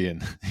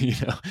oblivion,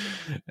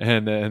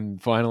 and then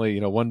finally,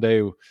 one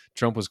day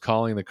Trump was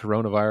calling the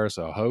coronavirus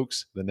a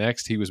hoax. The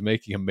next, he was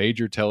making a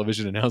major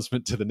television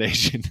announcement to the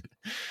nation.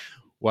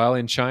 While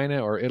in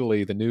China or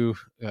Italy, the new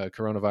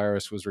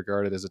coronavirus was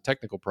regarded as a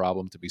technical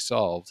problem to be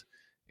solved,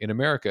 in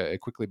America,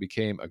 it quickly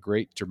became a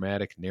great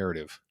dramatic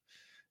narrative.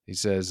 He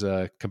says,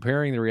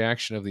 comparing the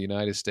reaction of the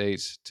United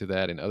States to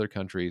that in other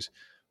countries,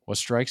 what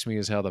strikes me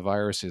is how the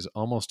virus is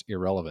almost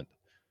irrelevant.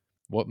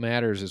 What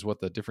matters is what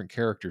the different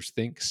characters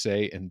think,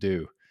 say, and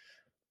do.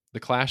 The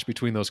clash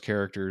between those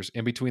characters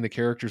and between the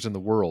characters in the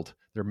world,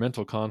 their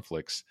mental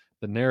conflicts,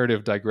 the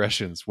narrative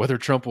digressions, whether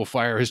Trump will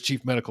fire his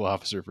chief medical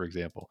officer, for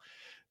example.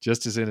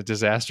 Just as in a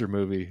disaster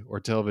movie or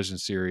television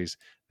series,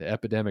 the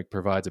epidemic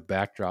provides a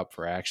backdrop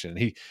for action.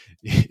 He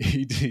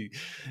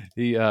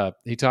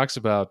talks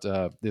about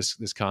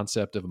this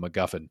concept of a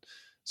MacGuffin.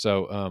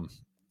 So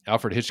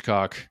Alfred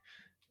Hitchcock,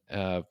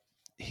 uh,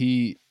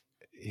 he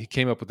he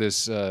came up with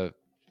this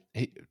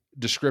he,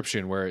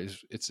 description where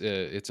it's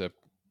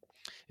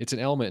an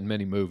element in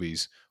many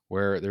movies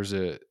where there's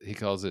a he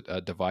calls it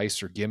a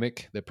device or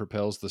gimmick that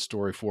propels the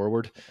story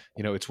forward.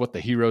 You know, it's what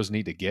the heroes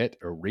need to get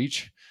or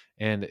reach,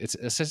 and it's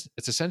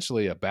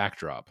essentially a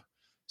backdrop.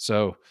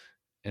 So,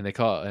 and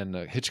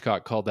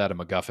Hitchcock called that a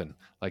MacGuffin.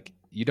 Like,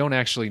 you don't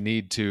actually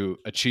need to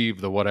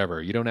achieve the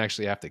whatever. You don't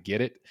actually have to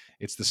get it.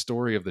 It's the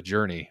story of the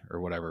journey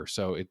or whatever.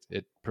 So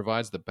it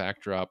provides the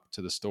backdrop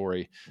to the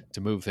story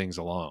to move things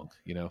along.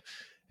 You know,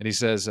 and he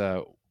says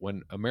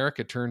when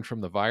America turned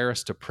from the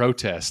virus to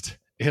protest,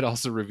 it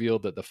also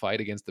revealed that the fight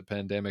against the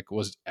pandemic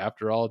was,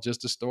 after all,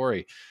 just a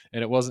story,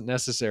 and it wasn't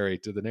necessary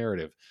to the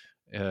narrative.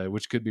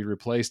 Which could be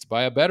replaced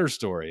by a better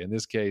story. In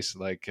this case,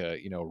 like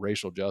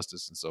racial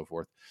justice and so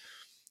forth.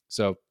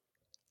 So,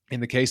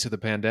 in the case of the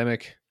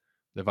pandemic,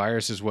 the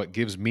virus is what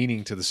gives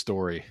meaning to the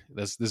story.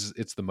 It's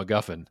the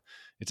MacGuffin.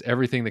 It's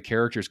everything the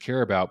characters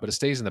care about, but it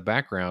stays in the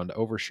background,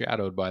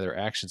 overshadowed by their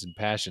actions and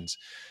passions.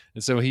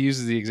 And so he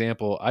uses the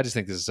example. I just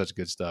think this is such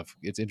good stuff.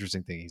 It's an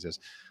interesting thing. He says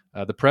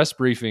the press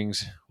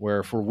briefings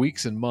where for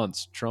weeks and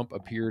months Trump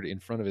appeared in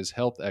front of his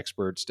health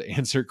experts to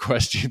answer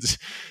questions.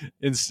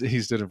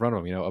 He stood in front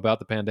of them, about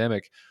the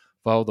pandemic.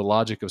 Followed the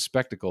logic of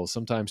spectacle,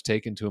 sometimes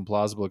taken to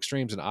implausible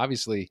extremes, and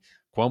obviously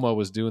Cuomo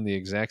was doing the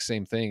exact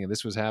same thing, and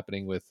this was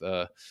happening with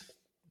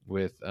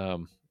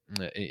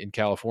in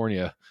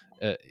California.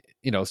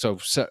 So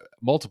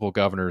multiple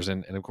governors,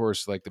 and of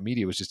course, like, the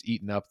media was just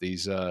eating up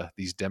these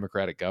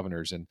Democratic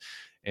governors,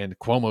 and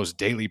Cuomo's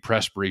daily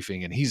press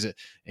briefing, and he's it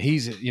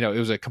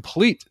was a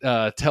complete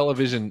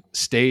television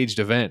staged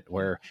event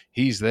where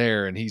he's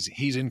there and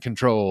he's in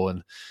control,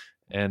 and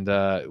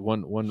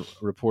one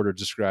reporter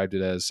described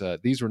it as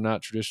these were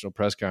not traditional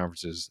press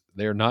conferences.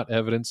 They are not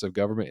evidence of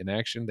government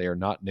inaction. They are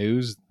not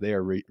news. They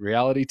are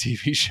reality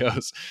TV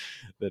shows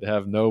that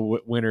have no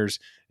winners.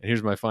 And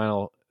here's my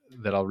final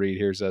that I'll read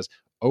here. It says,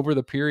 over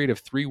the period of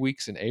 3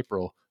 weeks in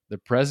April, the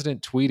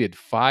president tweeted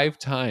 5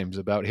 times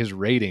about his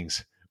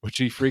ratings, which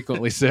he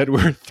frequently said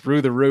were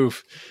through the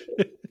roof.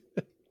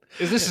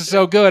 This is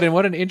so good, and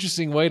what an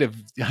interesting way to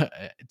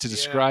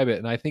describe it.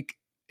 And I think,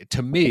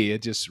 to me,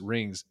 it just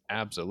rings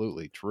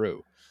absolutely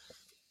true.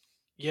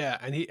 Yeah,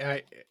 and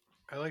I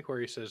like where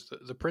he says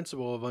the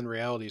principle of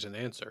unreality is an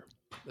answer,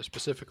 a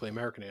specifically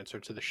American answer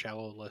to the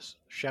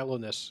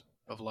shallowness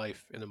of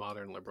life in a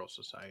modern liberal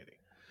society.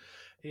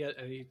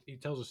 He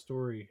tells a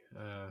story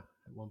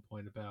at one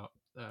point about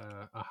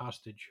a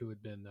hostage who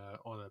had been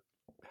on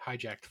a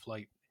hijacked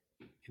flight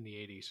in the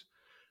 80s.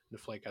 The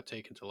flight got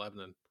taken to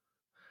Lebanon.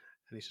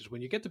 And he says,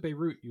 when you get to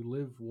Beirut, you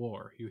live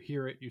war. You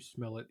hear it, you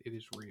smell it, it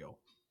is real.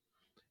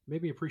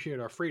 Maybe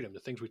appreciate our freedom, the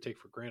things we take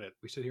for granted.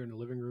 We sit here in the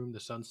living room, the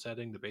sun's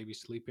setting, the baby's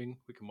sleeping.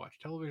 We can watch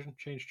television,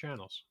 change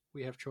channels.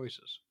 We have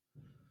choices.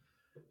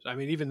 So, I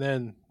mean, even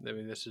then,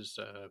 this is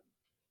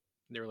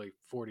nearly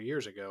 40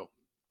 years ago.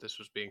 This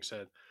was being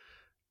said.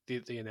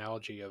 The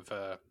analogy of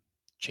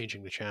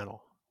changing the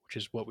channel, which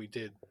is what we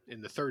did in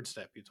the third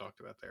step you talked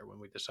about there, when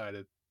we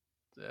decided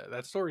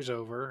that story's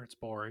over. It's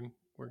boring.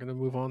 We're going to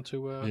move on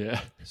to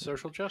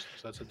social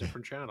justice. That's a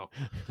different channel.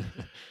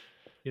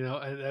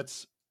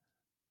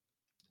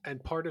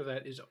 And part of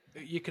that is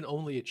you can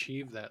only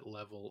achieve that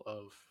level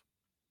of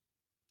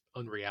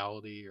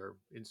unreality or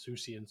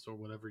insouciance or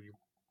whatever you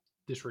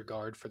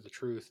disregard for the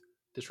truth,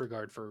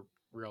 disregard for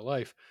real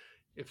life,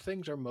 if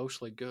things are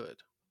mostly good.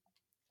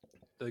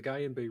 The guy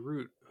in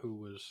Beirut who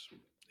was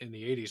in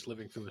the 80s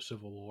living through a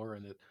civil war,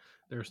 and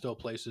there are still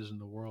places in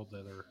the world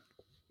that are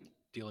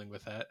dealing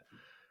with that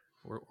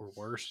or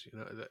worse.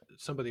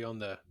 Somebody on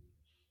the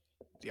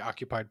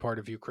occupied part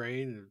of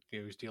Ukraine,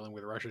 he's dealing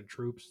with Russian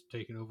troops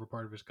taking over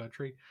part of his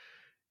country.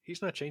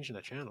 He's not changing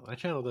that channel. That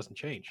channel doesn't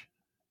change.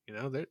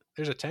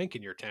 There's a tank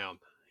in your town,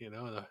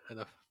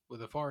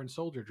 with a foreign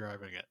soldier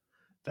driving it.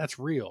 That's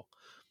real.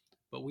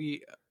 But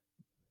we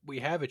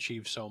have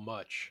achieved so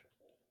much,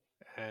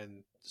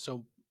 and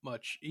so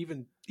much,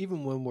 even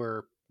when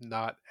we're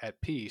not at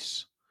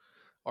peace,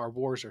 our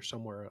wars are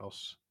somewhere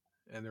else,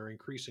 and they're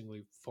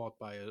increasingly fought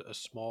by a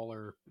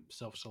smaller,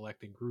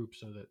 self-selecting group,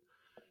 so that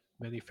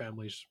many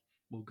families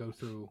will go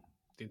through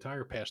the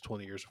entire past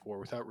 20 years of war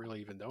without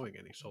really even knowing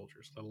any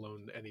soldiers, let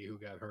alone any who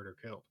got hurt or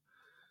killed.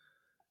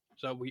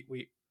 So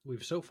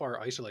we've so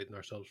far isolated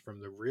ourselves from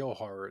the real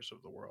horrors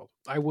of the world.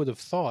 I would have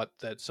thought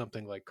that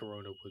something like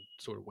Corona would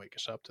sort of wake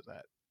us up to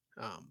that,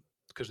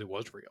 because it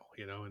was real,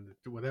 and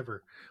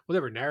whatever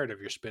narrative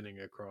you're spinning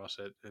across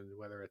it, and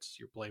whether it's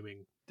you're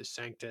blaming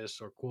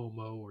DeSantis or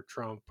Cuomo or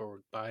Trump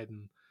or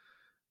Biden,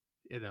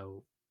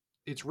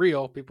 it's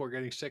real. People are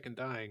getting sick and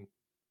dying.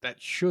 That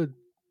should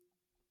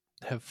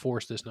have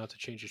forced us not to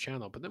change the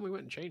channel, but then we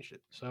went and changed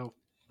it. So,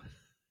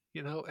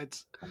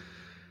 it's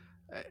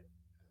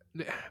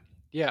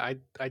yeah,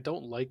 I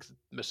don't like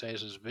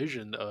Macias's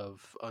vision of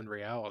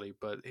unreality,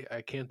 but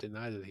I can't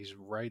deny that he's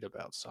right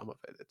about some of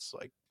it. It's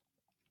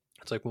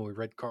like when we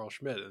read Carl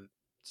Schmitt, and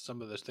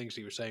some of the things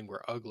he was saying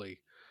were ugly,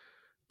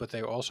 but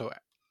they also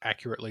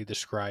accurately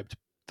described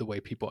the way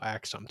people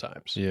act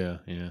sometimes. Yeah,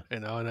 yeah.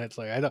 And it's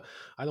like I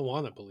don't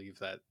want to believe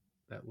that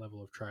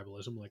level of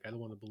tribalism. Like I don't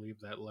want to believe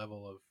that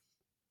level of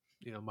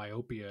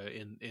myopia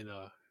in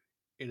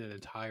an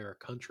entire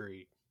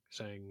country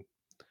saying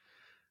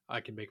I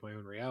can make my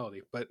own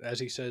reality. But as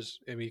he says,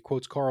 I mean, he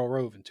quotes Karl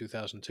Rove in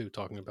 2002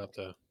 talking about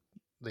the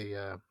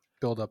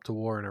build up to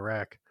war in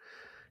Iraq.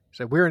 He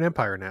said, "We're an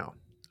empire now,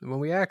 and when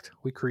we act,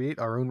 we create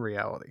our own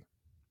reality."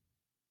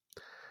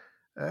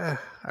 I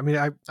mean,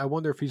 I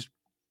wonder if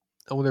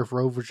I wonder if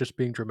Rove was just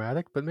being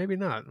dramatic, but maybe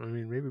not. I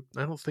mean, maybe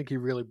I don't think he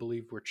really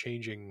believed we're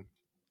changing,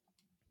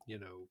 you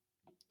know,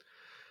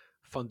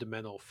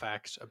 fundamental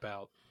facts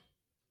about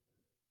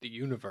the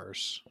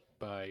universe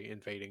by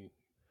invading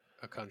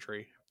a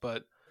country,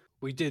 but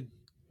we did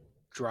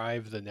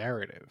drive the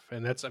narrative.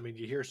 And that's, I mean,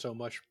 you hear so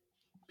much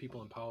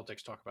people in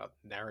politics talk about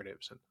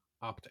narratives and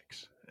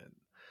optics and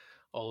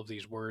all of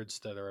these words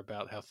that are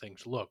about how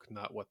things look,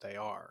 not what they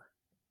are.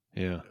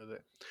 Yeah.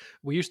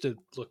 We used to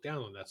look down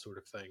on that sort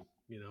of thing,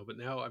 but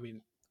now, I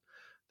mean,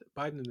 the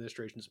Biden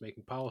administration is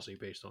making policy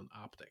based on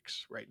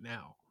optics right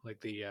now. Like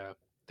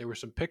there were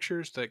some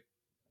pictures that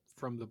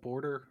from the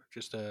border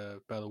just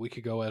about a week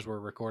ago as we're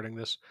recording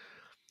this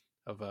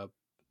of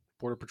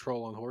border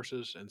patrol on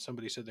horses, and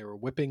somebody said they were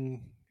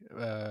whipping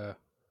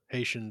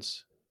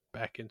Haitians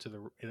back into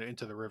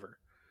the river,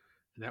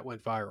 and that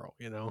went viral.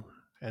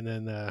 And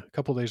then a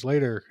couple of days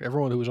later,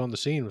 everyone who was on the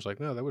scene was like,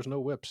 "No, there was no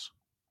whips.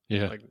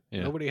 Yeah. Like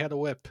Yeah. nobody had a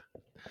whip."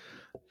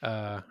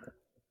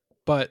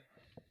 But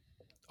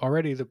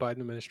already the Biden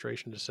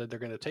administration has said they're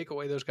going to take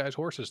away those guys'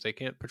 horses. They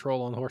can't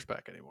patrol on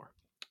horseback anymore.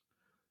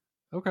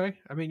 Okay,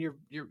 I mean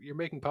you're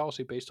making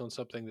policy based on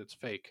something that's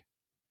fake.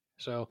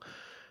 So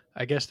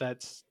I guess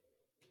that's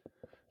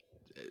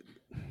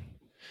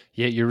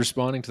Yeah, you're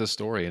responding to the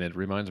story, and it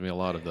reminds me a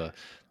lot of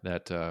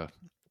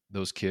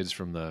those kids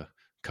from the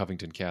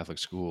Covington Catholic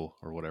School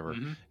or whatever.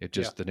 Mhm. It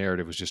just the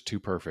narrative was just too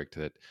perfect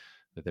that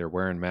they're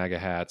wearing MAGA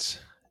hats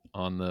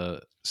on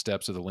the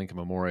steps of the Lincoln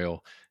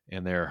Memorial,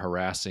 and they're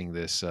harassing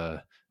this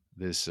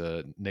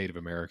Native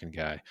American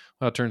guy.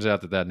 Well, it turns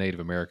out that Native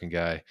American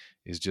guy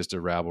is just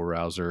a rabble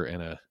rouser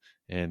and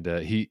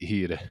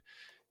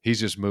he's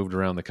just moved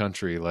around the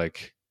country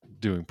like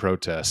doing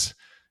protests,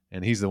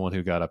 and he's the one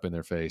who got up in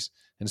their face.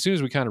 And as soon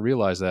as we kind of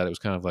realized that, it was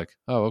kind of like,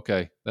 oh,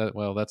 okay,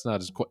 that's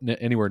not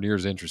anywhere near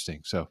as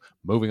interesting. So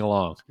moving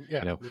along,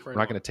 yeah. we're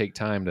not going to take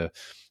time to.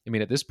 I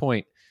mean, at this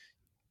point,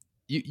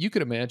 you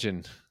could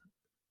imagine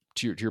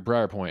to your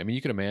prior point. I mean,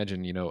 you could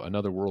imagine,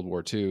 another World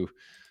War II.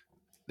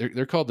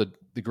 They're called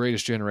the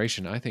Greatest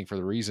Generation, I think, for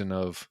the reason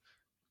of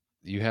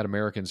you had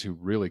Americans who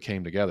really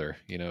came together,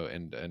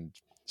 and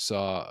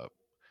saw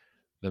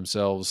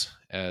themselves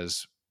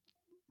as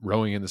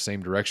rowing in the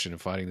same direction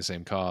and fighting the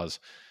same cause,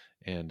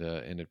 and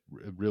it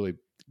really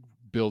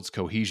builds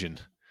cohesion.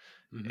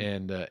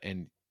 Mm-hmm.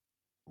 And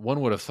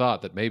one would have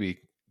thought that maybe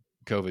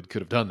COVID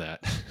could have done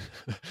that,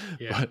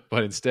 Yeah.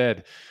 but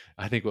instead,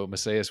 I think what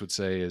Macias would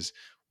say is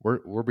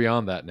we're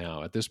beyond that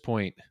now. At this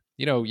point,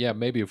 yeah,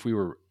 maybe if we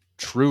were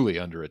truly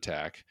under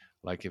attack,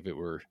 like if it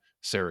were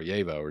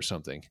Sarajevo or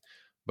something,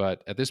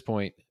 but at this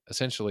point,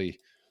 essentially,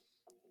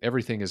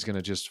 everything is going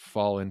to just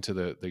fall into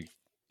the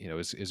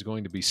is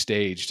going to be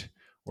staged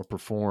or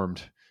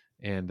performed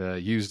and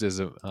used as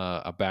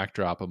a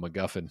backdrop, a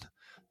MacGuffin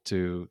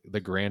to the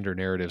grander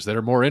narratives that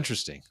are more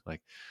interesting,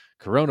 like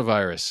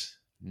coronavirus.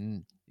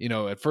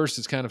 At first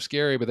it's kind of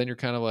scary, but then you're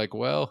kind of like,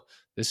 well,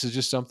 this is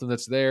just something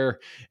that's there,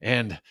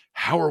 and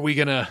how are we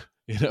gonna,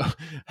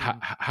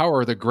 how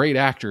are the great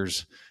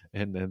actors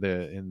and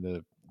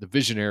the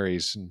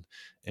visionaries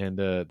and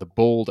the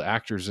bold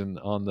actors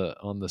on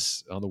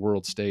the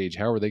world stage,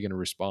 how are they going to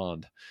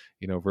respond,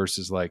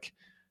 versus like,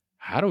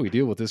 how do we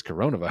deal with this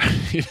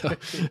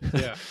coronavirus?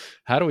 Yeah.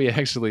 How do we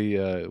actually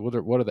what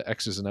are the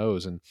X's and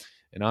O's? And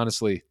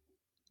honestly,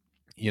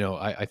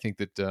 I think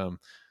that the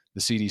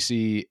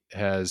CDC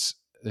has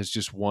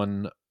just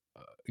one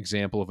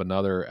example of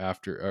another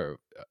after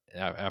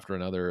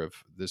another of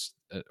this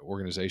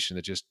organization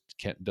that just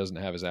doesn't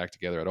have his act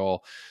together at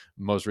all.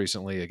 Most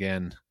recently,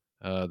 again,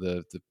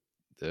 the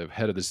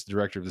head of this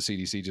director of the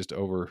CDC just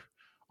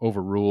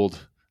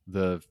overruled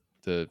the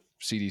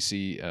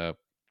CDC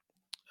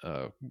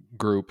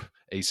group,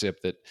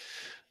 ACIP,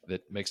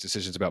 that makes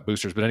decisions about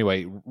boosters. But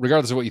anyway,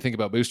 regardless of what you think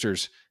about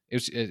boosters,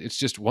 it's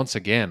just once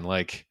again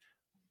like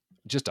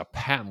just a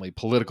patently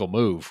political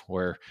move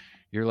where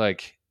you're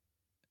like,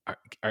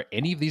 are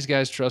any of these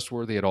guys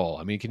trustworthy at all?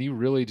 I mean, can you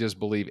really just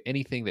believe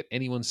anything that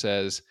anyone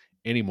says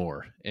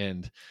anymore?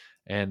 And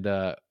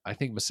I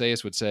think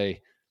Macias would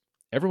say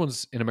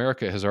everyone's in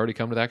America has already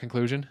come to that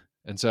conclusion.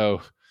 And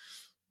so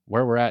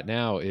where we're at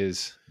now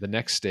is the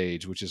next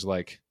stage, which is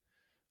like,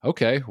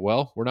 okay,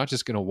 well, we're not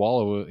just going to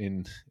wallow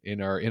in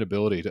our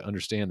inability to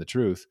understand the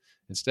truth.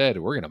 Instead,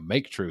 we're going to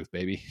make truth,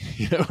 baby.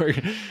 We're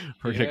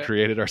going to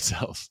create it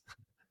ourselves.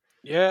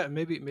 Yeah,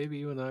 maybe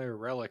you and I are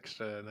relics,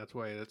 and that's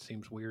why that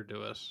seems weird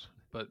to us.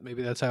 But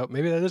maybe that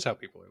is how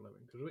people are living.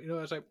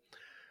 Because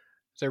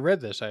as I read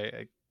this,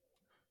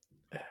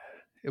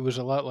 It was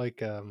a lot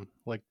like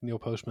Neil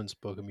Postman's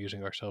book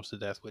 "Amusing Ourselves to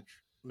Death," which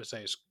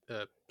Messiah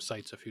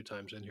cites a few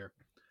times in here.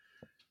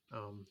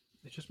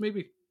 It just made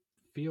me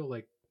feel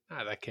like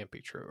that can't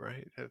be true,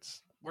 right?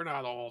 We're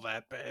not all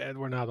that bad.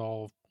 We're not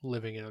all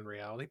living in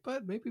unreality,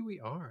 but maybe we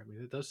are. I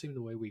mean, it does seem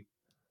the way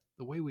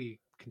we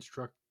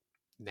construct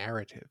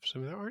narratives. I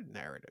mean, there aren't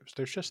narratives.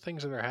 There's just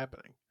things that are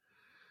happening.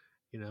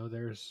 You know,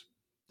 there's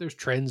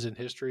trends in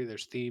history,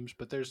 there's themes,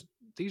 but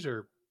these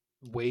are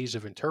ways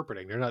of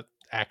interpreting. They're not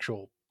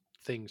actual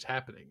things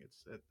happening.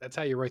 That's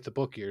how you write the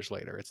book years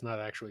later. It's not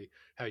actually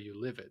how you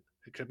live it.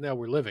 Except now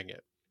we're living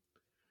it.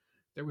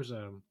 There was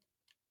a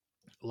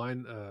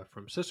line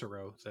from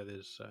Cicero that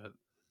is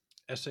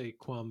 "Esse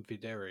quam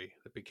videri"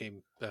 that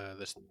became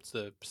the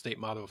state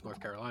motto of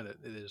North Carolina.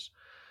 It is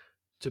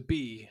to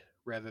be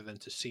rather than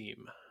to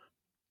seem.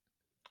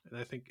 And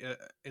I think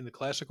in the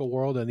classical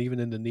world and even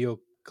in the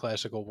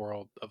neoclassical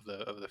world of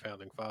the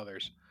founding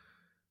fathers,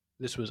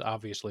 this was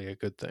obviously a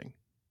good thing.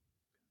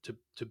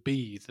 To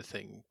be the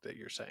thing that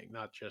you're saying,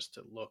 not just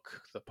to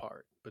look the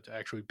part, but to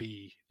actually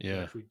be, to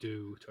actually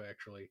do, to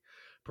actually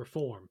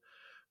perform.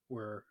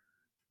 Where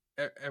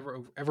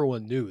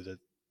everyone knew that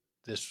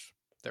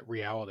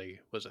reality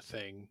was a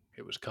thing,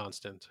 it was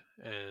constant,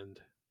 and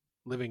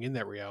living in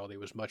that reality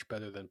was much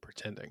better than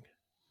pretending.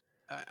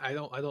 I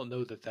don't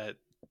know that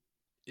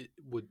it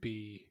would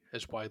be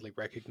as widely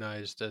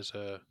recognized as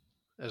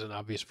an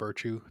obvious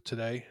virtue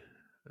today,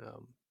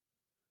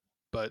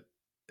 but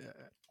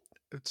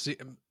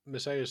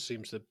Messiah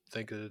seems to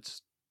think that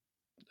it's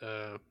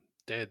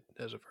dead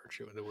as a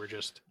virtue, and that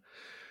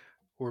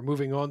we're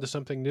moving on to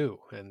something new,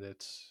 and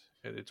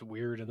it's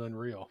weird and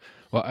unreal.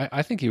 Well,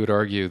 I think he would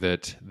argue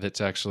that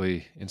that's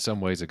actually in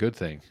some ways a good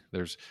thing.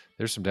 There's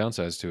some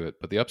downsides to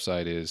it, but the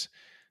upside is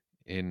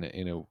in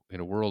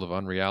a world of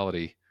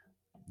unreality,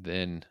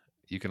 then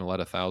you can let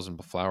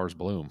 1,000 flowers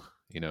bloom.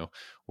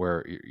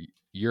 Where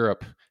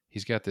Europe,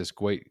 he's got this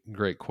great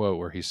quote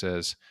where he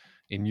says,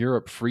 "In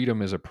Europe,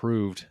 freedom is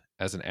approved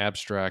as an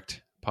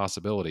abstract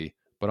possibility,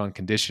 but on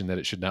condition that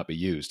it should not be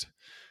used."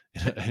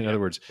 In other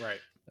words, right.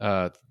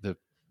 The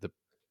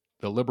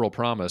the liberal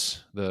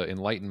promise, the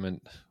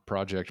Enlightenment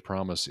project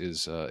promise,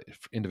 is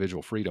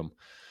individual freedom.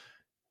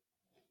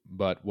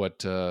 But what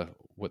the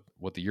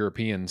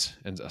Europeans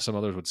and some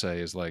others would say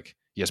is like,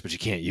 yes, but you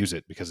can't use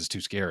it because it's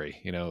too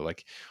scary.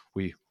 Like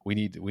we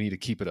need to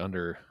keep it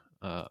under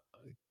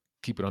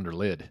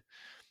lid.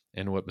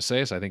 And what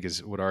Messias, I think,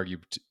 would argue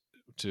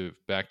to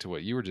back to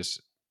what you were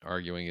just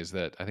arguing, is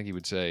that I think he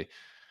would say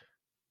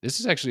this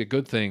is actually a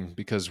good thing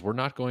because we're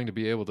not going to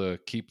be able to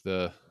keep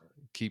the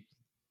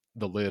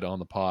lid on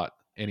the pot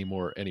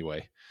anymore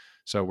anyway.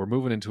 So we're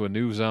moving into a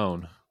new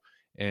zone,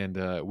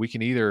 and we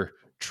can either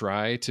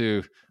try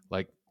to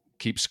like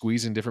keep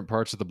squeezing different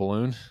parts of the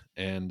balloon,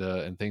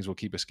 and things will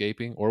keep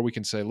escaping, or we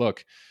can say,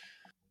 look,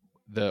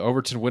 the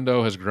Overton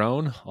window has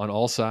grown on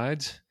all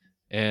sides,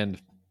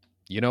 and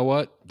you know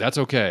what? That's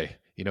okay.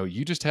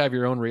 You just have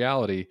your own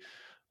reality,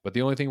 but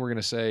the only thing we're going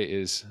to say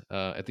is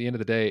at the end of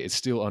the day, it's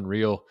still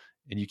unreal,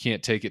 and you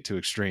can't take it to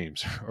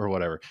extremes or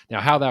whatever.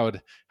 Now, how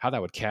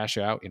that would cash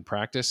out in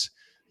practice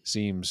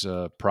seems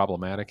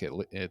problematic at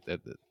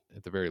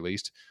the very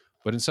least.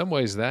 But in some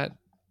ways, that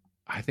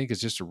I think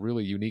is just a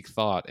really unique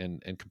thought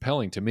and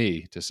compelling to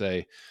me to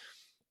say,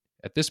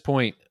 at this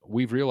point,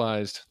 we've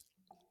realized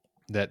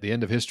that the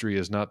end of history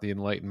is not the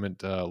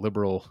Enlightenment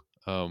liberal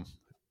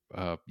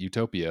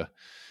utopia.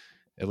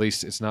 At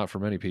least it's not for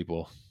many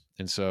people.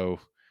 And so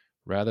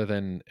rather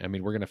than,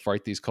 we're going to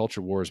fight these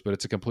culture wars, but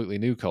it's a completely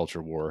new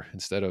culture war.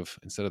 Instead of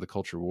the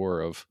culture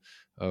war of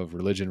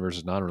religion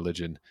versus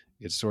non-religion,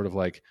 it's sort of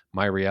like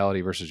my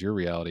reality versus your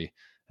reality.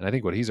 And I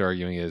think what he's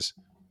arguing is,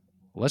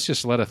 let's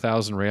just let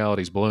 1,000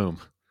 realities bloom,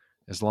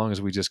 as long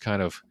as we just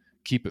kind of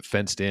keep it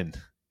fenced in,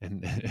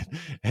 and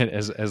and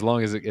as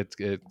long as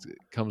it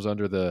comes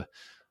under the,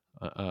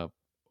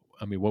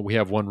 we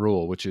have one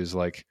rule, which is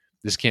like,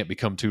 this can't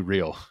become too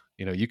real.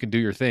 You can do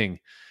your thing,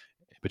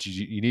 but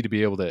you need to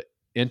be able to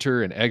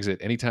enter and exit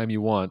anytime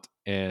you want,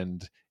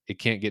 and it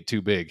can't get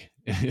too big.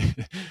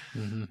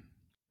 Mm-hmm.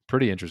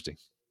 Pretty interesting.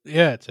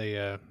 Yeah, it's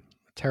a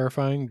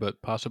terrifying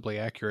but possibly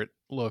accurate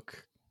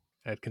look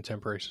at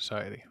contemporary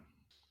society.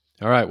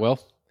 All right, well,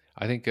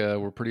 I think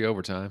we're pretty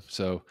over time,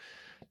 so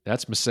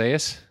that's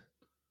Messias.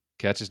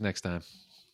 Catch us next time.